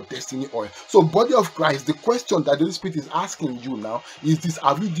discovered your destiny oil. So, body of Christ, the question that the Holy Spirit is asking you now is this: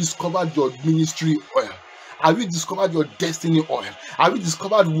 have you discovered your ministry oil? Have you discovered your destiny oil? Have you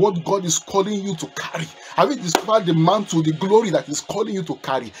discovered what God is calling you to carry? Have you discovered the mantle, the glory that is calling you to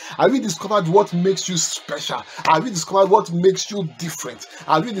carry? Have you discovered what makes you special? Have you discovered what makes you different?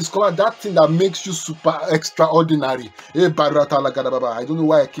 Have you discovered that thing that makes you super extraordinary? I don't know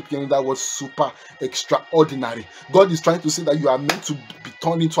why I keep hearing that word super extraordinary. God is trying to say that you are meant to be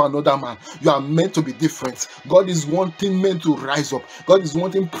turned into another man. You are meant to be different. God is wanting men to rise up. God is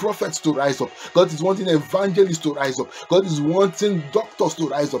wanting prophets to rise up. God is wanting evangelists to rise up. God is wanting doctors to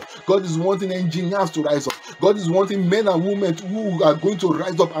rise up. God is wanting engineers to rise up. God is wanting men and women who are going to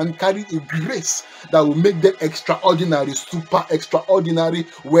rise up and carry a grace that will make them extraordinary, super extraordinary,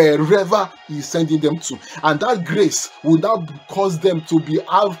 wherever He is sending them to. And that grace will now cause them to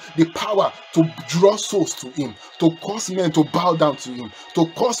have the power to draw souls to Him, to cause men to bow down to Him, to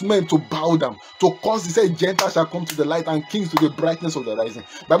cause men to bow down, to cause, He said, Gentiles shall come to the light and kings to the brightness of the rising.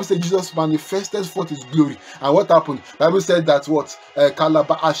 Bible said Jesus manifested forth His glory. And what happened? Bible said that what?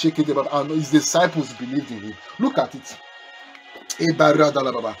 And His disciples believed in Him. Look at it.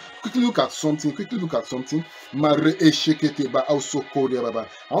 Quickly look at something. I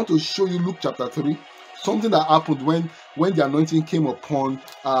want to show you Luke chapter 3. Something that happened when the anointing came upon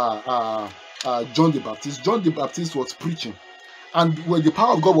John the Baptist. John the Baptist was preaching, and when the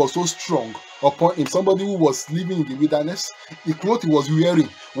power of God was so strong upon him, somebody who was living in the wilderness, the cloth he was wearing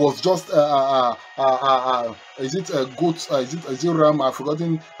was just is it a goat? Is it ram? I've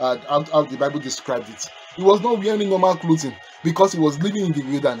forgotten how the Bible described it. He was not wearing normal clothing because he was living in the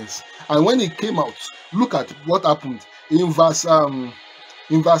wilderness. And when he came out, look at what happened in verse 10.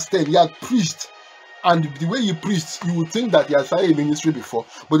 He had preached. And the way he preached, you would think that he had started a ministry before,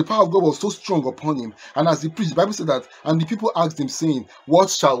 but the power of God was so strong upon him. And as he preached, the Bible said that, and the people asked him, saying, what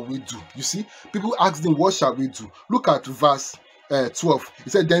shall we do? You see, people asked him, what shall we do? Look at verse 12.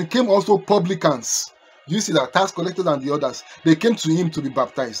 He said, then came also publicans. You see that, tax collectors and the others, they came to him to be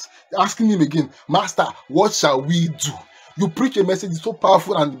baptized, asking him again, Master, what shall we do? You preach a message so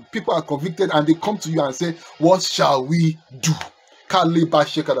powerful and people are convicted and they come to you and say, what shall we do?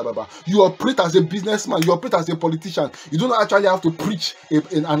 You operate as a businessman, you operate as a politician. You don't actually have to preach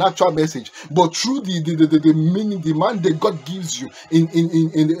an actual message, but through the meaning, the mandate God gives you in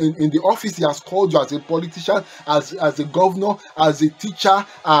the office He has called you, as a politician, as a governor, as a teacher,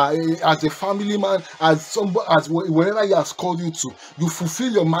 as a family man, as wherever He has called you to, you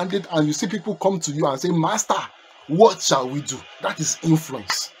fulfill your mandate, and you see people come to you and say, Master, what shall we do? That is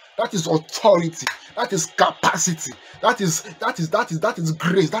influence. That is authority. That is capacity. That is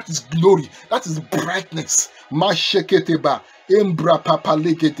grace. That is glory. That is brightness. Look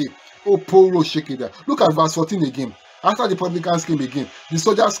at verse 14 again. After the publicans came again, the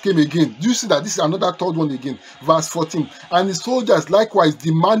soldiers came again. Do you see that this is another third one again? Verse 14. And the soldiers likewise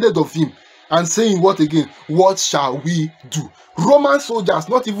demanded of him, and saying, what again? What shall we do? Roman soldiers,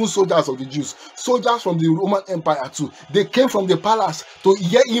 not even soldiers of the Jews, soldiers from the Roman Empire too, they came from the palace to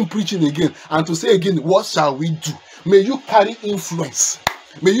hear him preaching again and to say again, what shall we do? May you carry influence.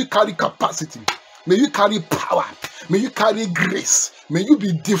 May you carry capacity. May you carry power. May you carry grace. May you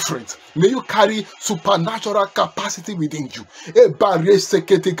be different. May you carry supernatural capacity within you. So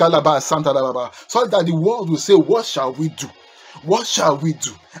that the world will say, what shall we do? What shall we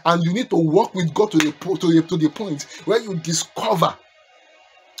do? And you need to walk with God to the point where you discover.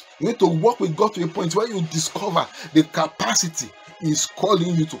 You need to walk with God to a point where you discover the capacity He's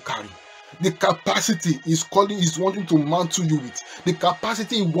calling you to carry. The capacity is wanting to mantle you with. The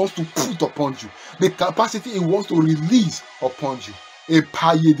capacity He wants to put upon you. The capacity He wants to release upon you.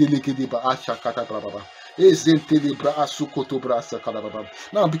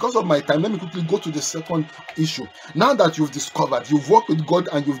 Now, because of my time, let me quickly go to the second issue. Now that you've discovered, you've worked with God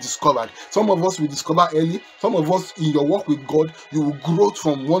and you've discovered. Some of us will discover early. Some of us, in your work with God, you will grow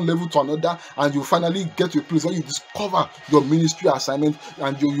from one level to another, and you finally get to a place where you discover your ministry assignment,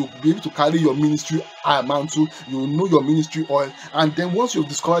 and you'll be able to carry your ministry mantle. You will know your ministry oil. And then once you've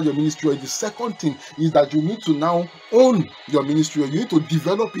discovered your ministry oil, the second thing is that you need to now own your ministry oil. You need to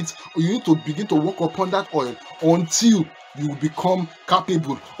develop it, or you need to begin to work upon that oil until you become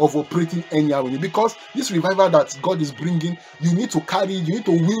capable of operating anyhow. Because this revival that God is bringing, you need to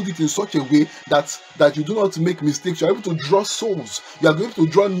wield it in such a way that you do not make mistakes. You are able to draw souls, you are able to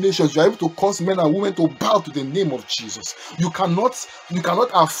draw nations, you are able to cause men and women to bow to the name of Jesus. You cannot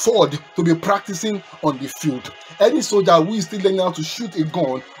afford to be practicing on the field. Any soldier who is still learning how to shoot a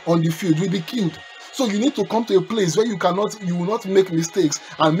gun on the field will be killed. So you need to come to a place where you will not make mistakes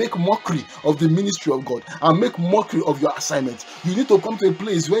and make mockery of the ministry of God and make mockery of your assignment. You need to come to a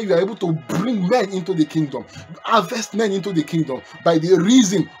place where you are able to bring men into the kingdom, harvest men into the kingdom by the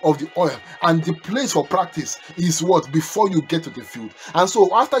reason of the oil. And the place for practice is what? Before you get to the field. And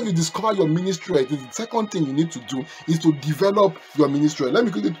so after you discover your ministry, the second thing you need to do is to develop your ministry. Let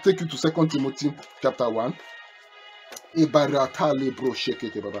me quickly take you to 2 Timothy chapter 1.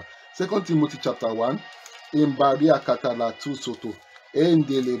 2 Timothy chapter 1. 2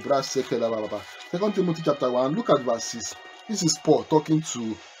 Timothy chapter 1, look at verses. This is Paul talking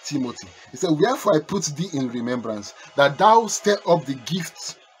to Timothy. He said, "Wherefore I put thee in remembrance, that thou stir up the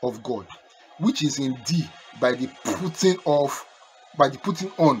gifts of God, which is in thee by the putting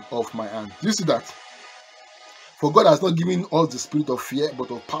on of my hand." Do you see that? For God has not given us the spirit of fear,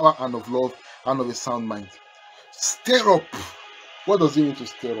 but of power and of love and of a sound mind. Stir up. What does it mean to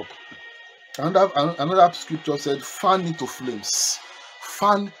stir up? Another scripture said, fan into flames.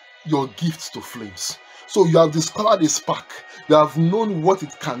 Fan your gifts to flames. So you have discovered a spark. You have known what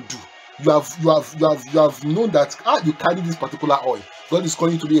it can do. You have known that you carry this particular oil. God is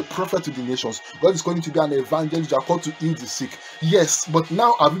calling you to be a prophet to the nations. God is calling you to be an evangelist. You are called to heal the sick. Yes, but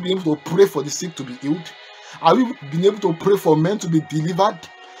now have you been able to pray for the sick to be healed? Have you been able to pray for men to be delivered?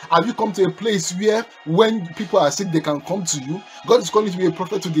 Have you come to a place where when people are sick, they can come to you? God is calling you to be a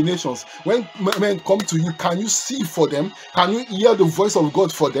prophet to the nations. When men come to you, can you see for them? Can you hear the voice of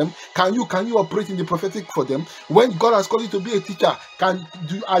God for them? Can you operate in the prophetic for them? When God has called you to be a teacher, are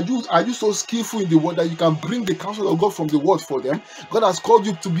you so skillful in the word that you can bring the counsel of God from the word for them? God has called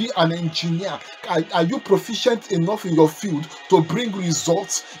you to be an engineer. Are you proficient enough in your field to bring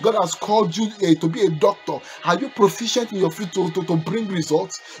results? God has called you to be a doctor. Are you proficient in your field to bring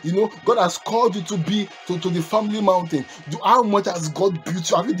results? God has called you to be to the family mountain. How much has God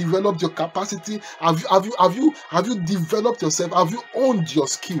built you? Have you developed your capacity? Have you developed yourself? Have you owned your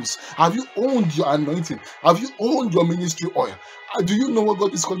skills? Have you owned your anointing? Have you owned your ministry oil? Do you know what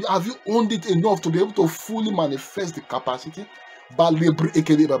God is calling you? Have you owned it enough to be able to fully manifest the capacity? God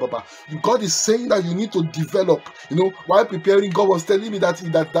is saying that you need to develop. While preparing, God was telling me that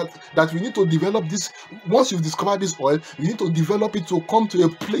we need to develop this. Once you've discovered this oil, we need to develop it to come to a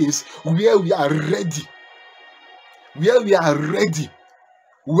place where we are ready. Where we are ready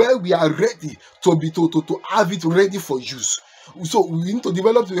to have it ready for use. So we need to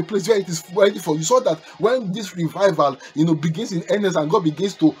develop to a place where it is ready for you, so that when this revival begins in earnest and God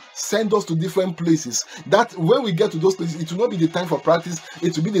begins to send us to different places, that when we get to those places, it will not be the time for practice,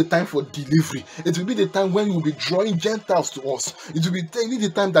 it will be the time for delivery. It will be the time when we will be drawing Gentiles to us. It will be the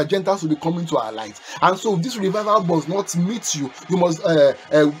time that Gentiles will be coming to our light. And so this revival must not meet you. You must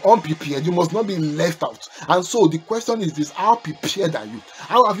unprepared. You must not be left out. And so the question is this: how prepared are you?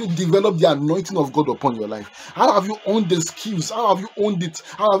 How have you developed the anointing of God upon your life? How have you owned the skills? How have you owned it?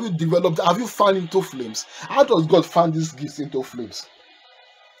 How have you developed? Have you fanned into flames? How does God fan these gifts into flames?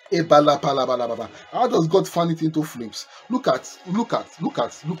 How does God fan it into flames? Look at Luke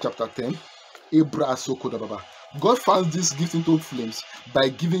chapter 10. God fans this gift into flames by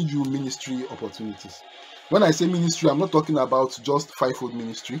giving you ministry opportunities. When I say ministry, I'm not talking about just fivefold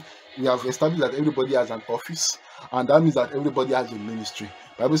ministry. We have established that everybody has an office, and that means that everybody has a ministry.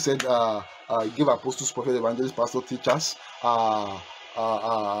 The Bible said, give apostles, prophets, evangelists, pastors, teachers.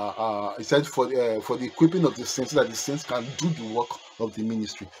 He said for the equipping of the saints, so that the saints can do the work of the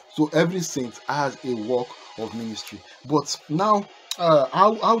ministry. So every saint has a work of ministry. But now,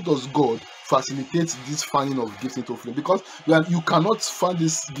 how does God facilitate this fanning of gifts into flames? Because you cannot fan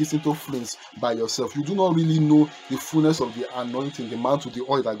these gifts into flames by yourself. You do not really know the fullness of the anointing, the mantle, the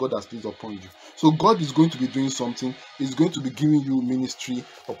oil that God has placed upon you. So God is going to be doing something. He's going to be giving you ministry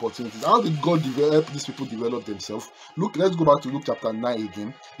opportunities. How did God help these people develop themselves? Let's go back to Luke chapter 9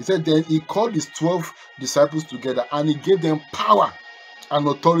 again. He said, then he called his 12 disciples together, and he gave them power and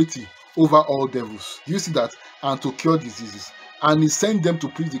authority over all devils. Do you see that? And to cure diseases. And he sent them to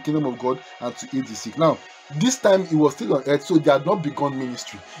preach the kingdom of God and to heal the sick. Now, this time he was still on earth, so they had not begun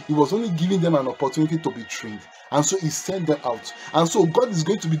ministry. He was only giving them an opportunity to be trained. And so he sent them out. And so God is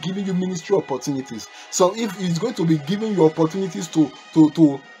going to be giving you ministry opportunities. So if he's going to be giving you opportunities to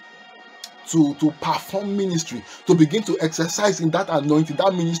to perform ministry, to begin to exercise in that anointing,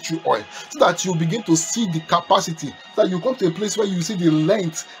 that ministry oil, so that you begin to see the capacity, so that you come to a place where you see the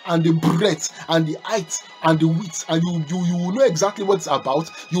length and the breadth and the height and the width, and you will know exactly what it's about.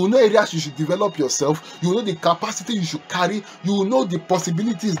 You will know areas you should develop yourself. You will know the capacity you should carry. You will know the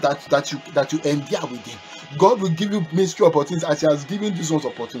possibilities that you endure within. God will give you ministry opportunities as He has given these ones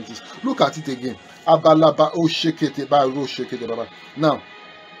opportunities. Look at it again. Abalaba, oh, shake it, oh, shake it, baba. Now,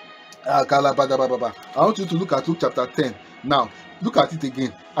 I want you to look at Luke chapter 10. Now, look at it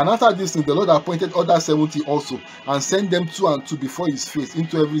again. And after this thing, the Lord appointed other 70 also, and sent them 2 and 2 before His face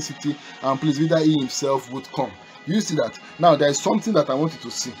into every city and place whither He Himself would come. You see that? Now, there is something that I want you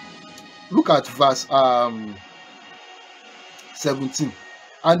to see. Look at verse 17.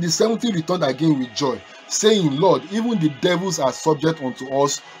 And the 70 returned again with joy, saying, Lord, even the devils are subject unto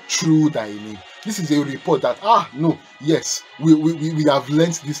us through thy name. This is a report that, yes, we have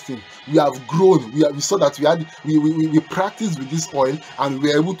learned this thing. We have grown. We saw that we practiced with this oil, and we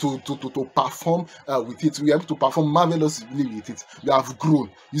were able to perform with it. We were able to perform marvelously with it. We have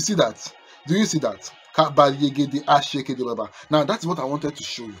grown. You see that? Do you see that? Now, that's what I wanted to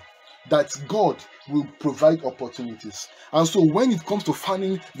show you. That God will provide opportunities. And so when it comes to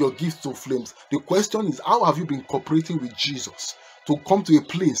fanning your gifts to flames, the question is, how have you been cooperating with Jesus to come to a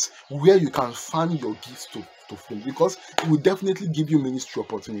place where you can fan your gifts to flames? Because it will definitely give you ministry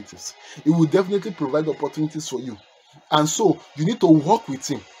opportunities. It will definitely provide opportunities for you. And so you need to walk with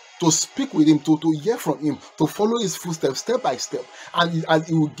Him, to speak with Him, to hear from Him, to follow His footsteps step by step, and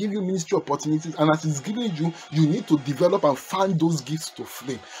He will give you ministry opportunities. And as He's giving you, you need to develop and fan those gifts to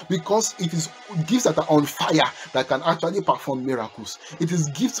flame, because it is gifts that are on fire that can actually perform miracles. It is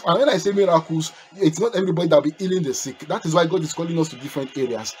gifts, and when I say miracles, it's not everybody that will be healing the sick. That is why God is calling us to different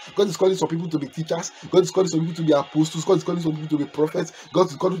areas. God is calling some people to be teachers. God is calling some people to be apostles. God is calling some people to be prophets. God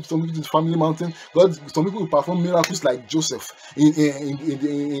is calling some people to the family mountain. Some people will perform miracles like Joseph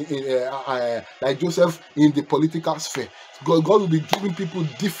like Joseph in the political sphere. God will be giving people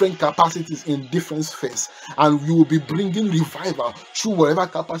different capacities in different spheres, and you will be bringing revival through whatever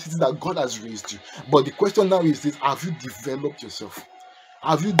capacity that God has raised you. But the question now is this: have you developed yourself?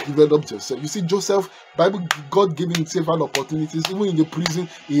 Have you developed yourself? You see, Joseph, Bible, God gave him several opportunities. Even in the prison,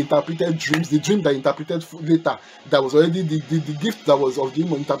 he interpreted dreams. The dream that he interpreted later, that was already the gift that was of the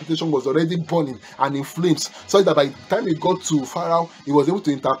interpretation was already burning and in flames. So that by the time he got to Pharaoh, he was able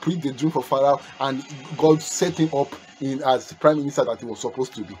to interpret the dream for Pharaoh, and God set him up as the prime minister that he was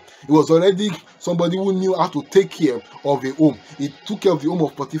supposed to be. He was already somebody who knew how to take care of a home. He took care of the home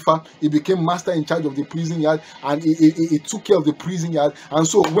of Potiphar. He became master in charge of the prison yard, and he took care of the prison yard. And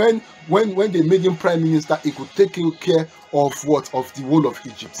so when they made him prime minister, he could take care of the whole of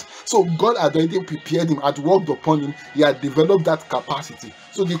Egypt. So God had already prepared him, had worked upon him. He had developed that capacity.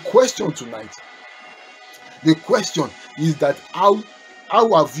 So the question tonight, is that how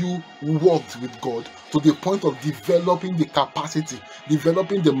have you worked with God to the point of developing the capacity,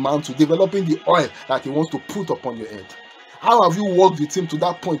 developing the mantle, developing the oil that He wants to put upon your head? How have you worked with Him to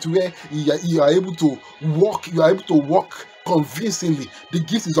that point where you are able to walk convincingly? The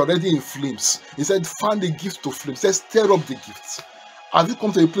gift is already in flames. He said, fan the gift to flames. He said, stir up the gifts. Have you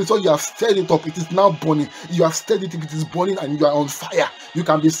come to a place where you have stirred it up? It is now burning. You have stirred it up, it is burning, and you are on fire. You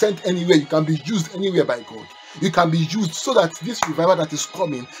can be sent anywhere. You can be used anywhere by God. You can be used, so that this revival that is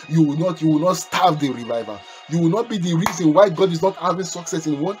coming, you will not starve the revival. You will not be the reason why God is not having success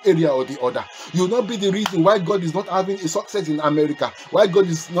in one area or the other. You will not be the reason why God is not having a success in America, why God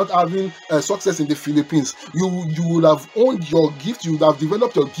is not having a success in the Philippines. You will have owned your gift, you would have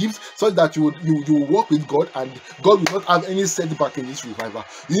developed your gift, so that you will work with God, and God will not have any setback in this revival.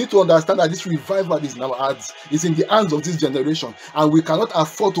 You need to understand that this revival is in our hands. It's in the hands of this generation, and we cannot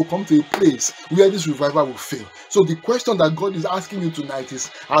afford to come to a place where this revival will fail. So the question that God is asking you tonight is,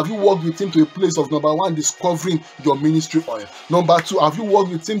 have you walked with Him to a place of, number one, discovering your ministry oil? Number two, have you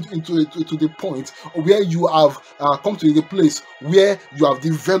walked with Him to the point where you have come to the place where you have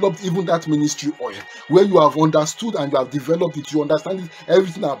developed even that ministry oil, where you have understood and you have developed it, you understand it,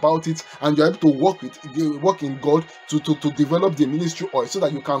 everything about it, and you're able to work in God to develop the ministry oil, so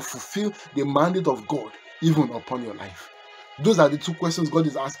that you can fulfill the mandate of God even upon your life? Those are the two questions God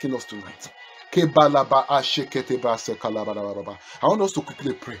is asking us tonight. I want us to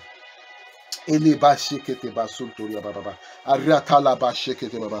quickly pray. Holy Ghost,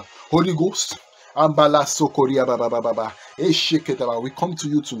 we come to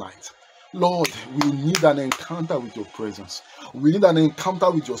you tonight. Lord, we need an encounter with your presence. We need an encounter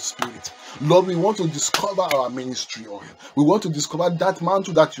with your spirit. Lord, we want to discover our ministry oil. We want to discover that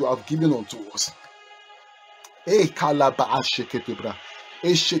mantle that you have given unto us.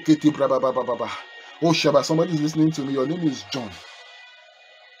 Eshekete bra ba ba ba ba ba. Oh Shaba, somebody is listening to me. Your name is John.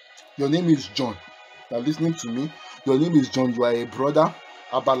 Your name is John. You are listening to me. Your name is John. You are a brother.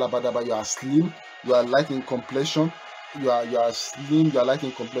 Abalabadaba. You are slim. You are light in complexion. You are slim. You are light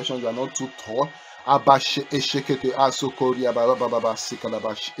in complexion. You are not too tall. Abashe eshekete asokori abababa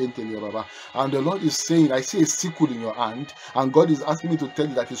sikalaba entele baba. And the Lord is saying, I see a sickle in your hand, and God is asking me to tell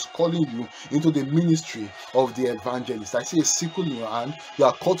you that He's calling you into the ministry of the evangelist. I see a sickle in your hand. You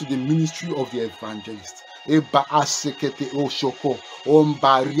are called to the ministry of the evangelist. Eba asekete oshoko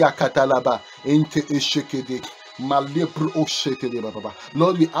ombaria katalaba ente eshekede malebro oshekede baba.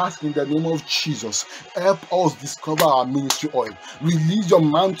 Lord, we ask in the name of Jesus, help us discover our ministry oil. Release your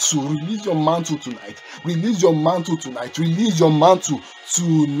mantle. Release your mantle tonight. Release your mantle tonight. Release your mantle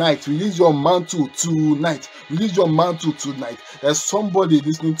tonight. Release your mantle tonight. Release your mantle tonight. There's somebody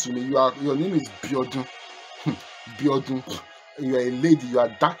listening to me. Your name is Biodun. Biodun. You are a lady. You are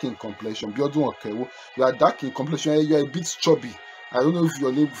dark in complexion. Biodun Okewo. You are dark in complexion. You are a bit chubby. I don't know if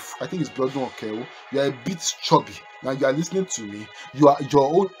your name, I think it's Biodun Okewo. You are a bit chubby. Now you are listening to me. Your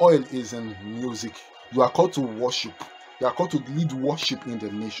own oil is in music. You are called to worship. You are called to lead worship in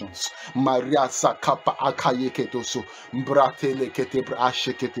the nations. Maria Sakapa Akayeketo so Mbratele Kete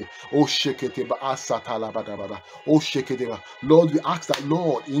Brashekete O Shekete Ba Asatala Badababa O Shekete Ba. Lord, we ask that,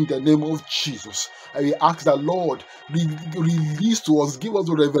 Lord, in the name of Jesus, we ask that, Lord, release to us, give us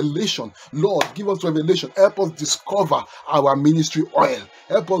a revelation. Lord, give us revelation. Help us discover our ministry oil.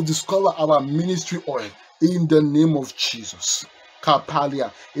 Help us discover our ministry oil in the name of Jesus.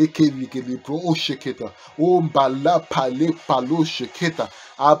 Kapalia ekelikeli pro o sheketa o mbala pale palo sheketa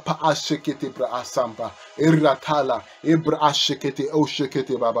apa ashekete bra asamba eratala ebra ashekete o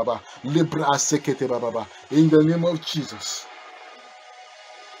shekete baba libra ashekete baba in the name of Jesus.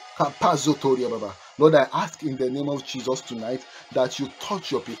 Kapazotoria baba. Lord, I ask in the name of Jesus tonight that you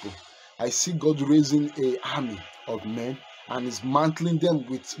touch your people. I see God raising a army of men and is mantling them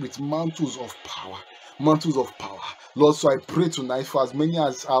with mantles of power. Mantles of power. Lord, so I pray tonight for as many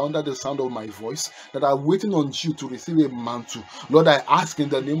as are under the sound of my voice that are waiting on you to receive a mantle. Lord, I ask in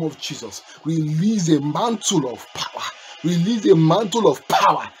the name of Jesus, release a mantle of power. Release a mantle of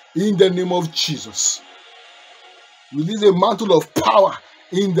power in the name of Jesus. Release a mantle of power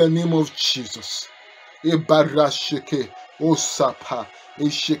in the name of Jesus. Ebarasheke, Osapa,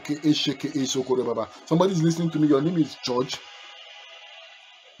 Esheke, Esheke, Esokore Baba. Somebody is listening to me. Your name is George.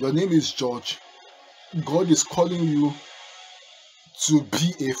 Your name is George. God is calling you to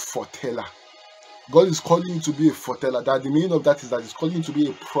be a foreteller. God is calling you to be a foreteller. That the meaning of that is that He's calling you to be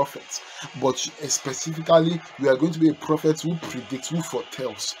a prophet. But specifically, you are going to be a prophet who predicts, who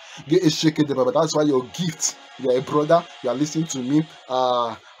foretells. That's why your gift. You are a brother. You are listening to me.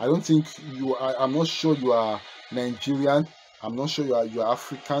 I don't think you are. I'm not sure you are Nigerian. I'm not sure you are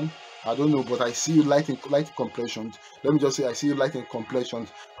African. I don't know, but I see you light in complexion. Let me just say, I see you light in complexion.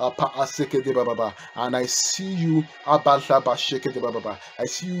 And I see you. I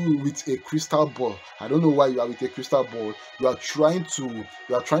see you with a crystal ball. I don't know why you are with a crystal ball. You are trying to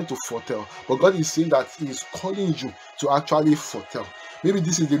foretell. But God is saying that He is calling you to actually foretell. Maybe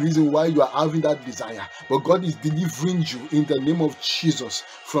this is the reason why you are having that desire. But God is delivering you in the name of Jesus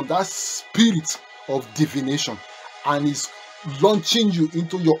from that spirit of divination, and is launching you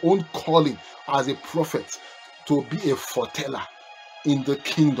into your own calling as a prophet to be a foreteller in the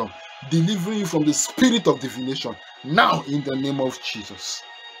kingdom, delivering you from the spirit of divination now in the name of Jesus.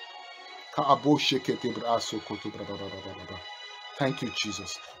 Thank you,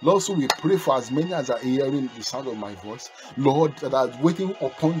 Jesus. Lord, so we pray for as many as are hearing the sound of my voice, Lord, that are waiting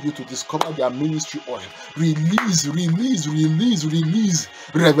upon you to discover their ministry oil. Release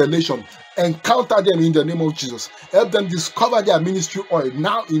revelation. Encounter them in the name of Jesus. Help them discover their ministry oil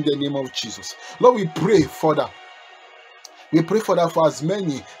now in the name of Jesus. Lord, we pray further. We pray for that for as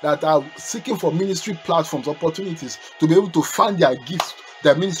many that are seeking for ministry platforms, opportunities to be able to find their gifts,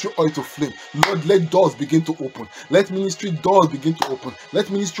 their ministry oil to flame. Lord, let doors begin to open. Let ministry doors begin to open. Let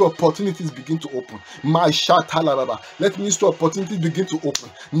ministry opportunities begin to open. Let ministry opportunities begin to open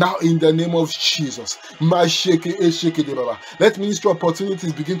now in the name of Jesus. Let ministry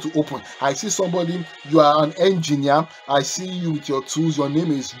opportunities begin to open. I see somebody, you are an engineer. I see you with your tools. Your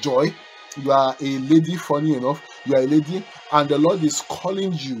name is Joy. You are a lady, funny enough. You are a lady, and the Lord is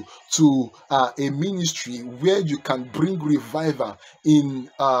calling you to a ministry where you can bring revival in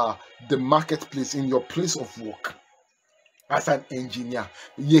the marketplace, in your place of work. As an engineer,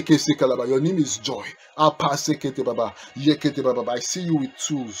 your name is Joy. I see you with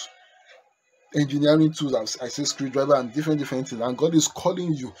tools. engineering tools. I say screwdriver and different things, and God is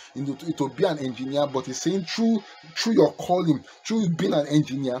calling you into to be an engineer. But He's saying through your calling, through being an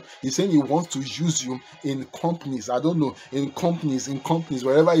engineer, He's saying He wants to use you in companies. I don't know, in companies,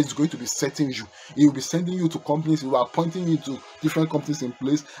 wherever He's going to be setting you. He will be sending you to companies. He will appointing you to different companies in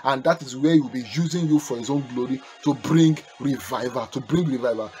place, and that is where He will be using you for His own glory to bring revival.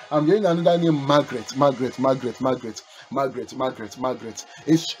 I'm hearing another name, Margaret.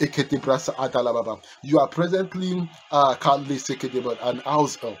 Eketebrasa Adalababa. You are presently an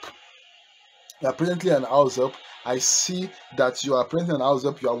house help. You are presently an house help. I see that you are presently an house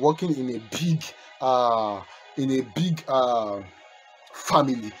help. You are working in a big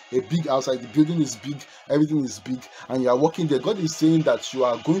family, a big house. Like the building is big, everything is big, and you are working there. God is saying that you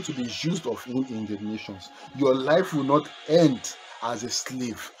are going to be used of Him in the nations. Your life will not end as a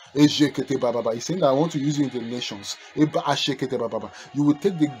slave. He's saying that I want to use you in the nations. You will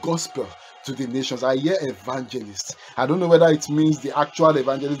take the gospel to the nations. I hear evangelists. I don't know whether it means the actual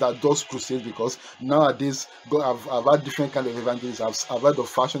evangelist that does crusade, because nowadays I've had different kind of evangelists. I've heard of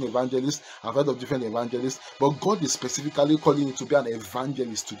fashion evangelists, I've heard of different evangelists, but God is specifically calling you to be an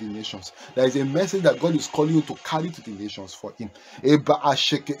evangelist to the nations. There is a message that God is calling you to carry to the nations for Him.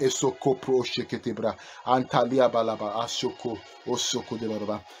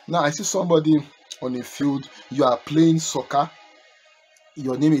 Now I see somebody on a field. You are playing soccer.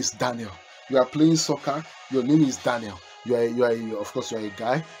 Your name is Daniel. You are playing soccer. Your name is Daniel. Of course, you are a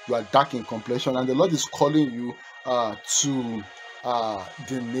guy. You are dark in complexion, and the Lord is calling you to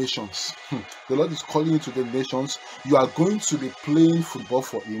the nations. The Lord is calling you to the nations. You are going to be playing football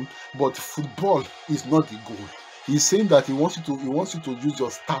for Him, but football is not the goal. He's saying that He wants you to use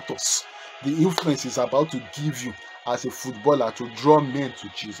your status, the influence He's about to give you as a footballer, to draw men to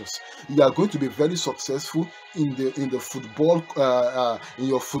Jesus. You are going to be very successful in the football, in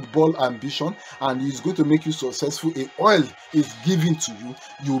your football ambition, and He's going to make you successful. A oil is given to you.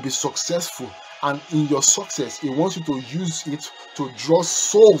 You will be successful, and in your success, He wants you to use it to draw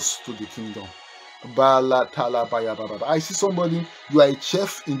souls to the kingdom. I see somebody. You are a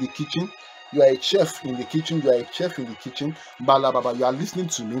chef in the kitchen. You are a chef in the kitchen. Balababa, you are listening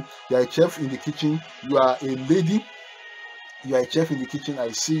to me. You are a chef in the kitchen. You are a lady. You are a chef in the kitchen.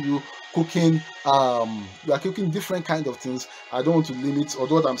 I see you cooking. You are cooking different kind of things. I don't want to limit,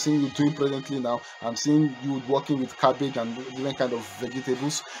 although what I'm seeing you doing presently now, I'm seeing you working with cabbage and different kind of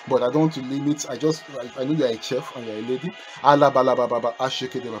vegetables, but I don't want to limit. I know you are a chef and you are a lady.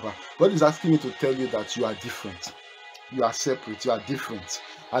 God is asking me to tell you that you are different. You are separate. You are different.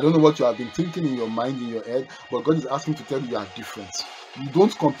 I don't know what you have been thinking in your mind, in your head, but God is asking to tell you are different. You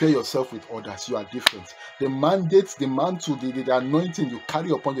don't compare yourself with others. You are different. The mandate, the mantle, the anointing you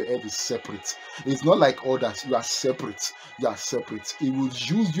carry upon your head is separate. It's not like others. You are separate. You are separate. He will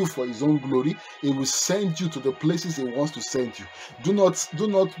use you for His own glory. He will send you to the places He wants to send you. Do not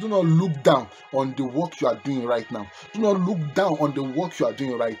look down on the work you are doing right now. Do not look down on the work you are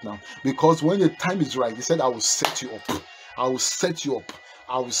doing right now, because when the time is right, He said, I will set you up. I will set you up.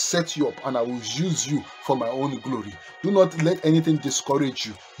 I will set you up, and I will use you for my own glory. Do not let anything discourage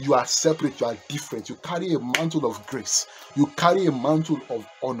you. You are separate. You are different. You carry a mantle of grace. You carry a mantle of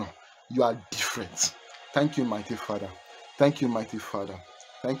honor. You are different. Thank you, mighty Father. Thank you, mighty Father.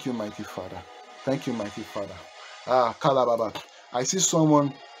 Thank you, mighty Father. Thank you, mighty Father. Kalababa. I see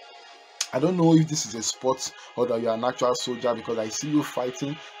someone. I don't know if this is a sport or that you are an actual soldier, because I see you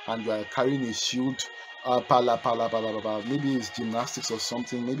fighting and you are carrying a shield. Maybe it's gymnastics or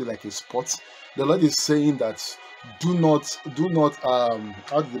something, maybe like a sport. The Lord is saying that do not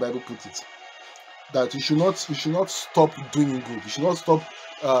how did the Bible put it? That you should not stop doing good. You should not stop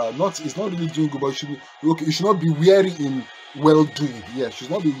it's not really doing good, but you should not be weary in well doing. Yes, you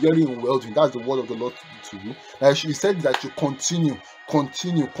should not be weary in well doing. That's the word of the Lord to you. Like He said that you continue.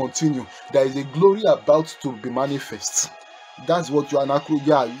 There is a glory about to be manifest. That's what you are now.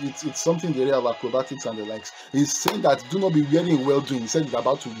 Yeah, it's something in the area of acrobatics and the likes. He's saying that do not be weary in well doing. He said He's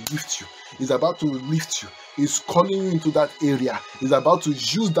about to lift you. He's about to lift you. He's calling you into that area. He's about to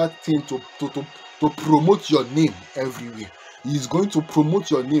use that thing to promote your name everywhere. He's going to promote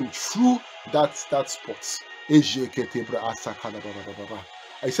your name through that sport.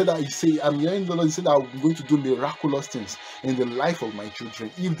 I said that I'm hearing the Lord. He said that I'm going to do miraculous things in the life of my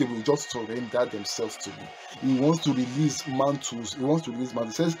children if they will just surrender themselves to me. He wants to release mantles.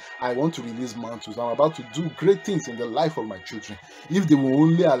 He says, I want to release mantles. I'm about to do great things in the life of my children if they will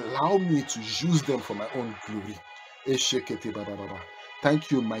only allow me to use them for my own glory.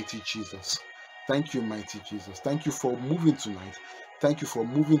 Thank you, mighty Jesus. Thank you, mighty Jesus. Thank you for moving tonight. Thank you for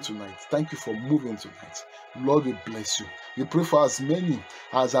moving tonight. Thank you for moving tonight. Lord, we bless you. We pray for as many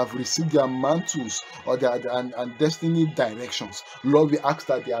as have received their mantles or their and destiny directions. Lord, we ask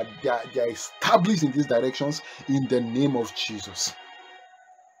that they are established in these directions in the name of Jesus.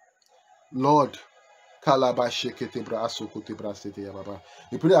 Lord, we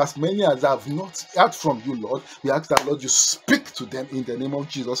pray as many as have not heard from you, Lord. We ask that, Lord, you speak to them in the name of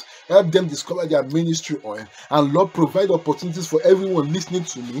Jesus. Help them discover their ministry oil. And Lord, provide opportunities for everyone listening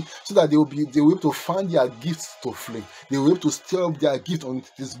to me so that they will be able to find their gifts to flame. They will be able to stir up their gift on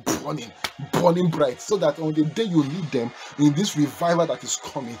this burning bright, so that on the day you need them in this revival that is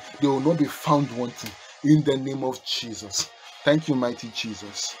coming, they will not be found wanting. In the name of Jesus. Thank you, mighty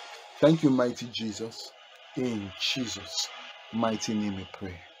Jesus. Thank you, mighty Jesus. In Jesus' mighty name we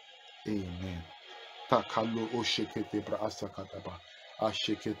pray. Amen. Thank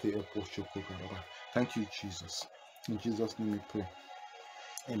you, Jesus. In Jesus' name we pray.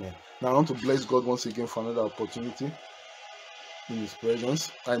 Amen. Now I want to bless God once again for another opportunity in His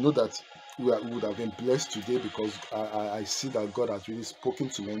presence. I know that we would have been blessed today because I see that God has really spoken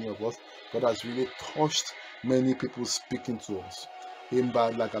to many of us. God has really touched many people speaking to us. God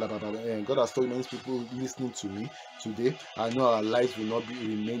has told many people listening to me today. I know our lives will not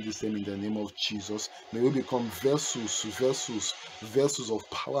remain the same in the name of Jesus. May we become vessels of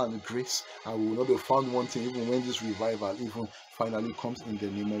power and grace, and we will not be found wanting even when this revival even finally comes in the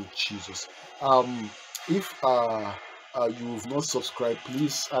name of Jesus. If you've not subscribed,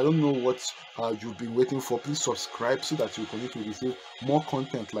 please, I don't know what you've been waiting for. Please subscribe so that you continue to receive more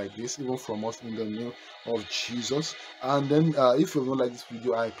content like this even from us in the name of Jesus. And then if you don't like this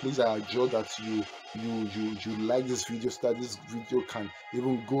video, I adjure that you like this video so that this video can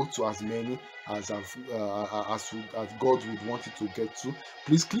even go to as many as God would want it to get to.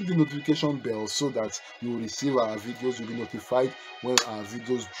 Please click the notification bell so that you will receive our videos. You'll be notified when our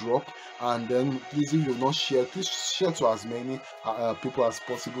videos drop. And then please, if you've not shared, please share to as many people as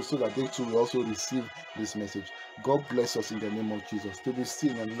possible so that they too will also receive this message. God bless us in the name of Jesus. Till we see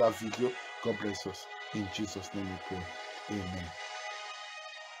in another video, God bless us. In Jesus' name we pray. Amen.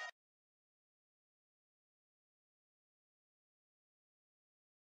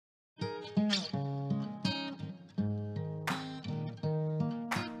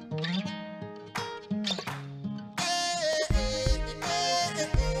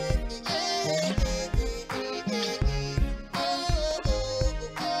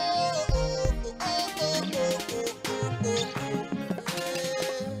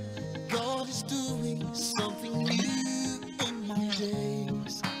 God is doing something new in my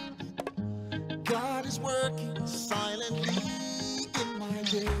days. God is working silently in my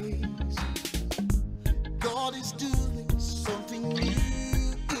days. God is doing something new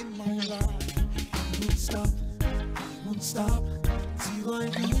in my life. He won't stop till I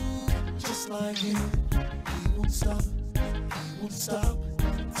do just like Him. He won't stop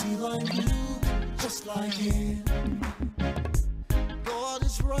till I do just like Him. God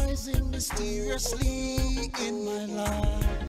is rising mysteriously in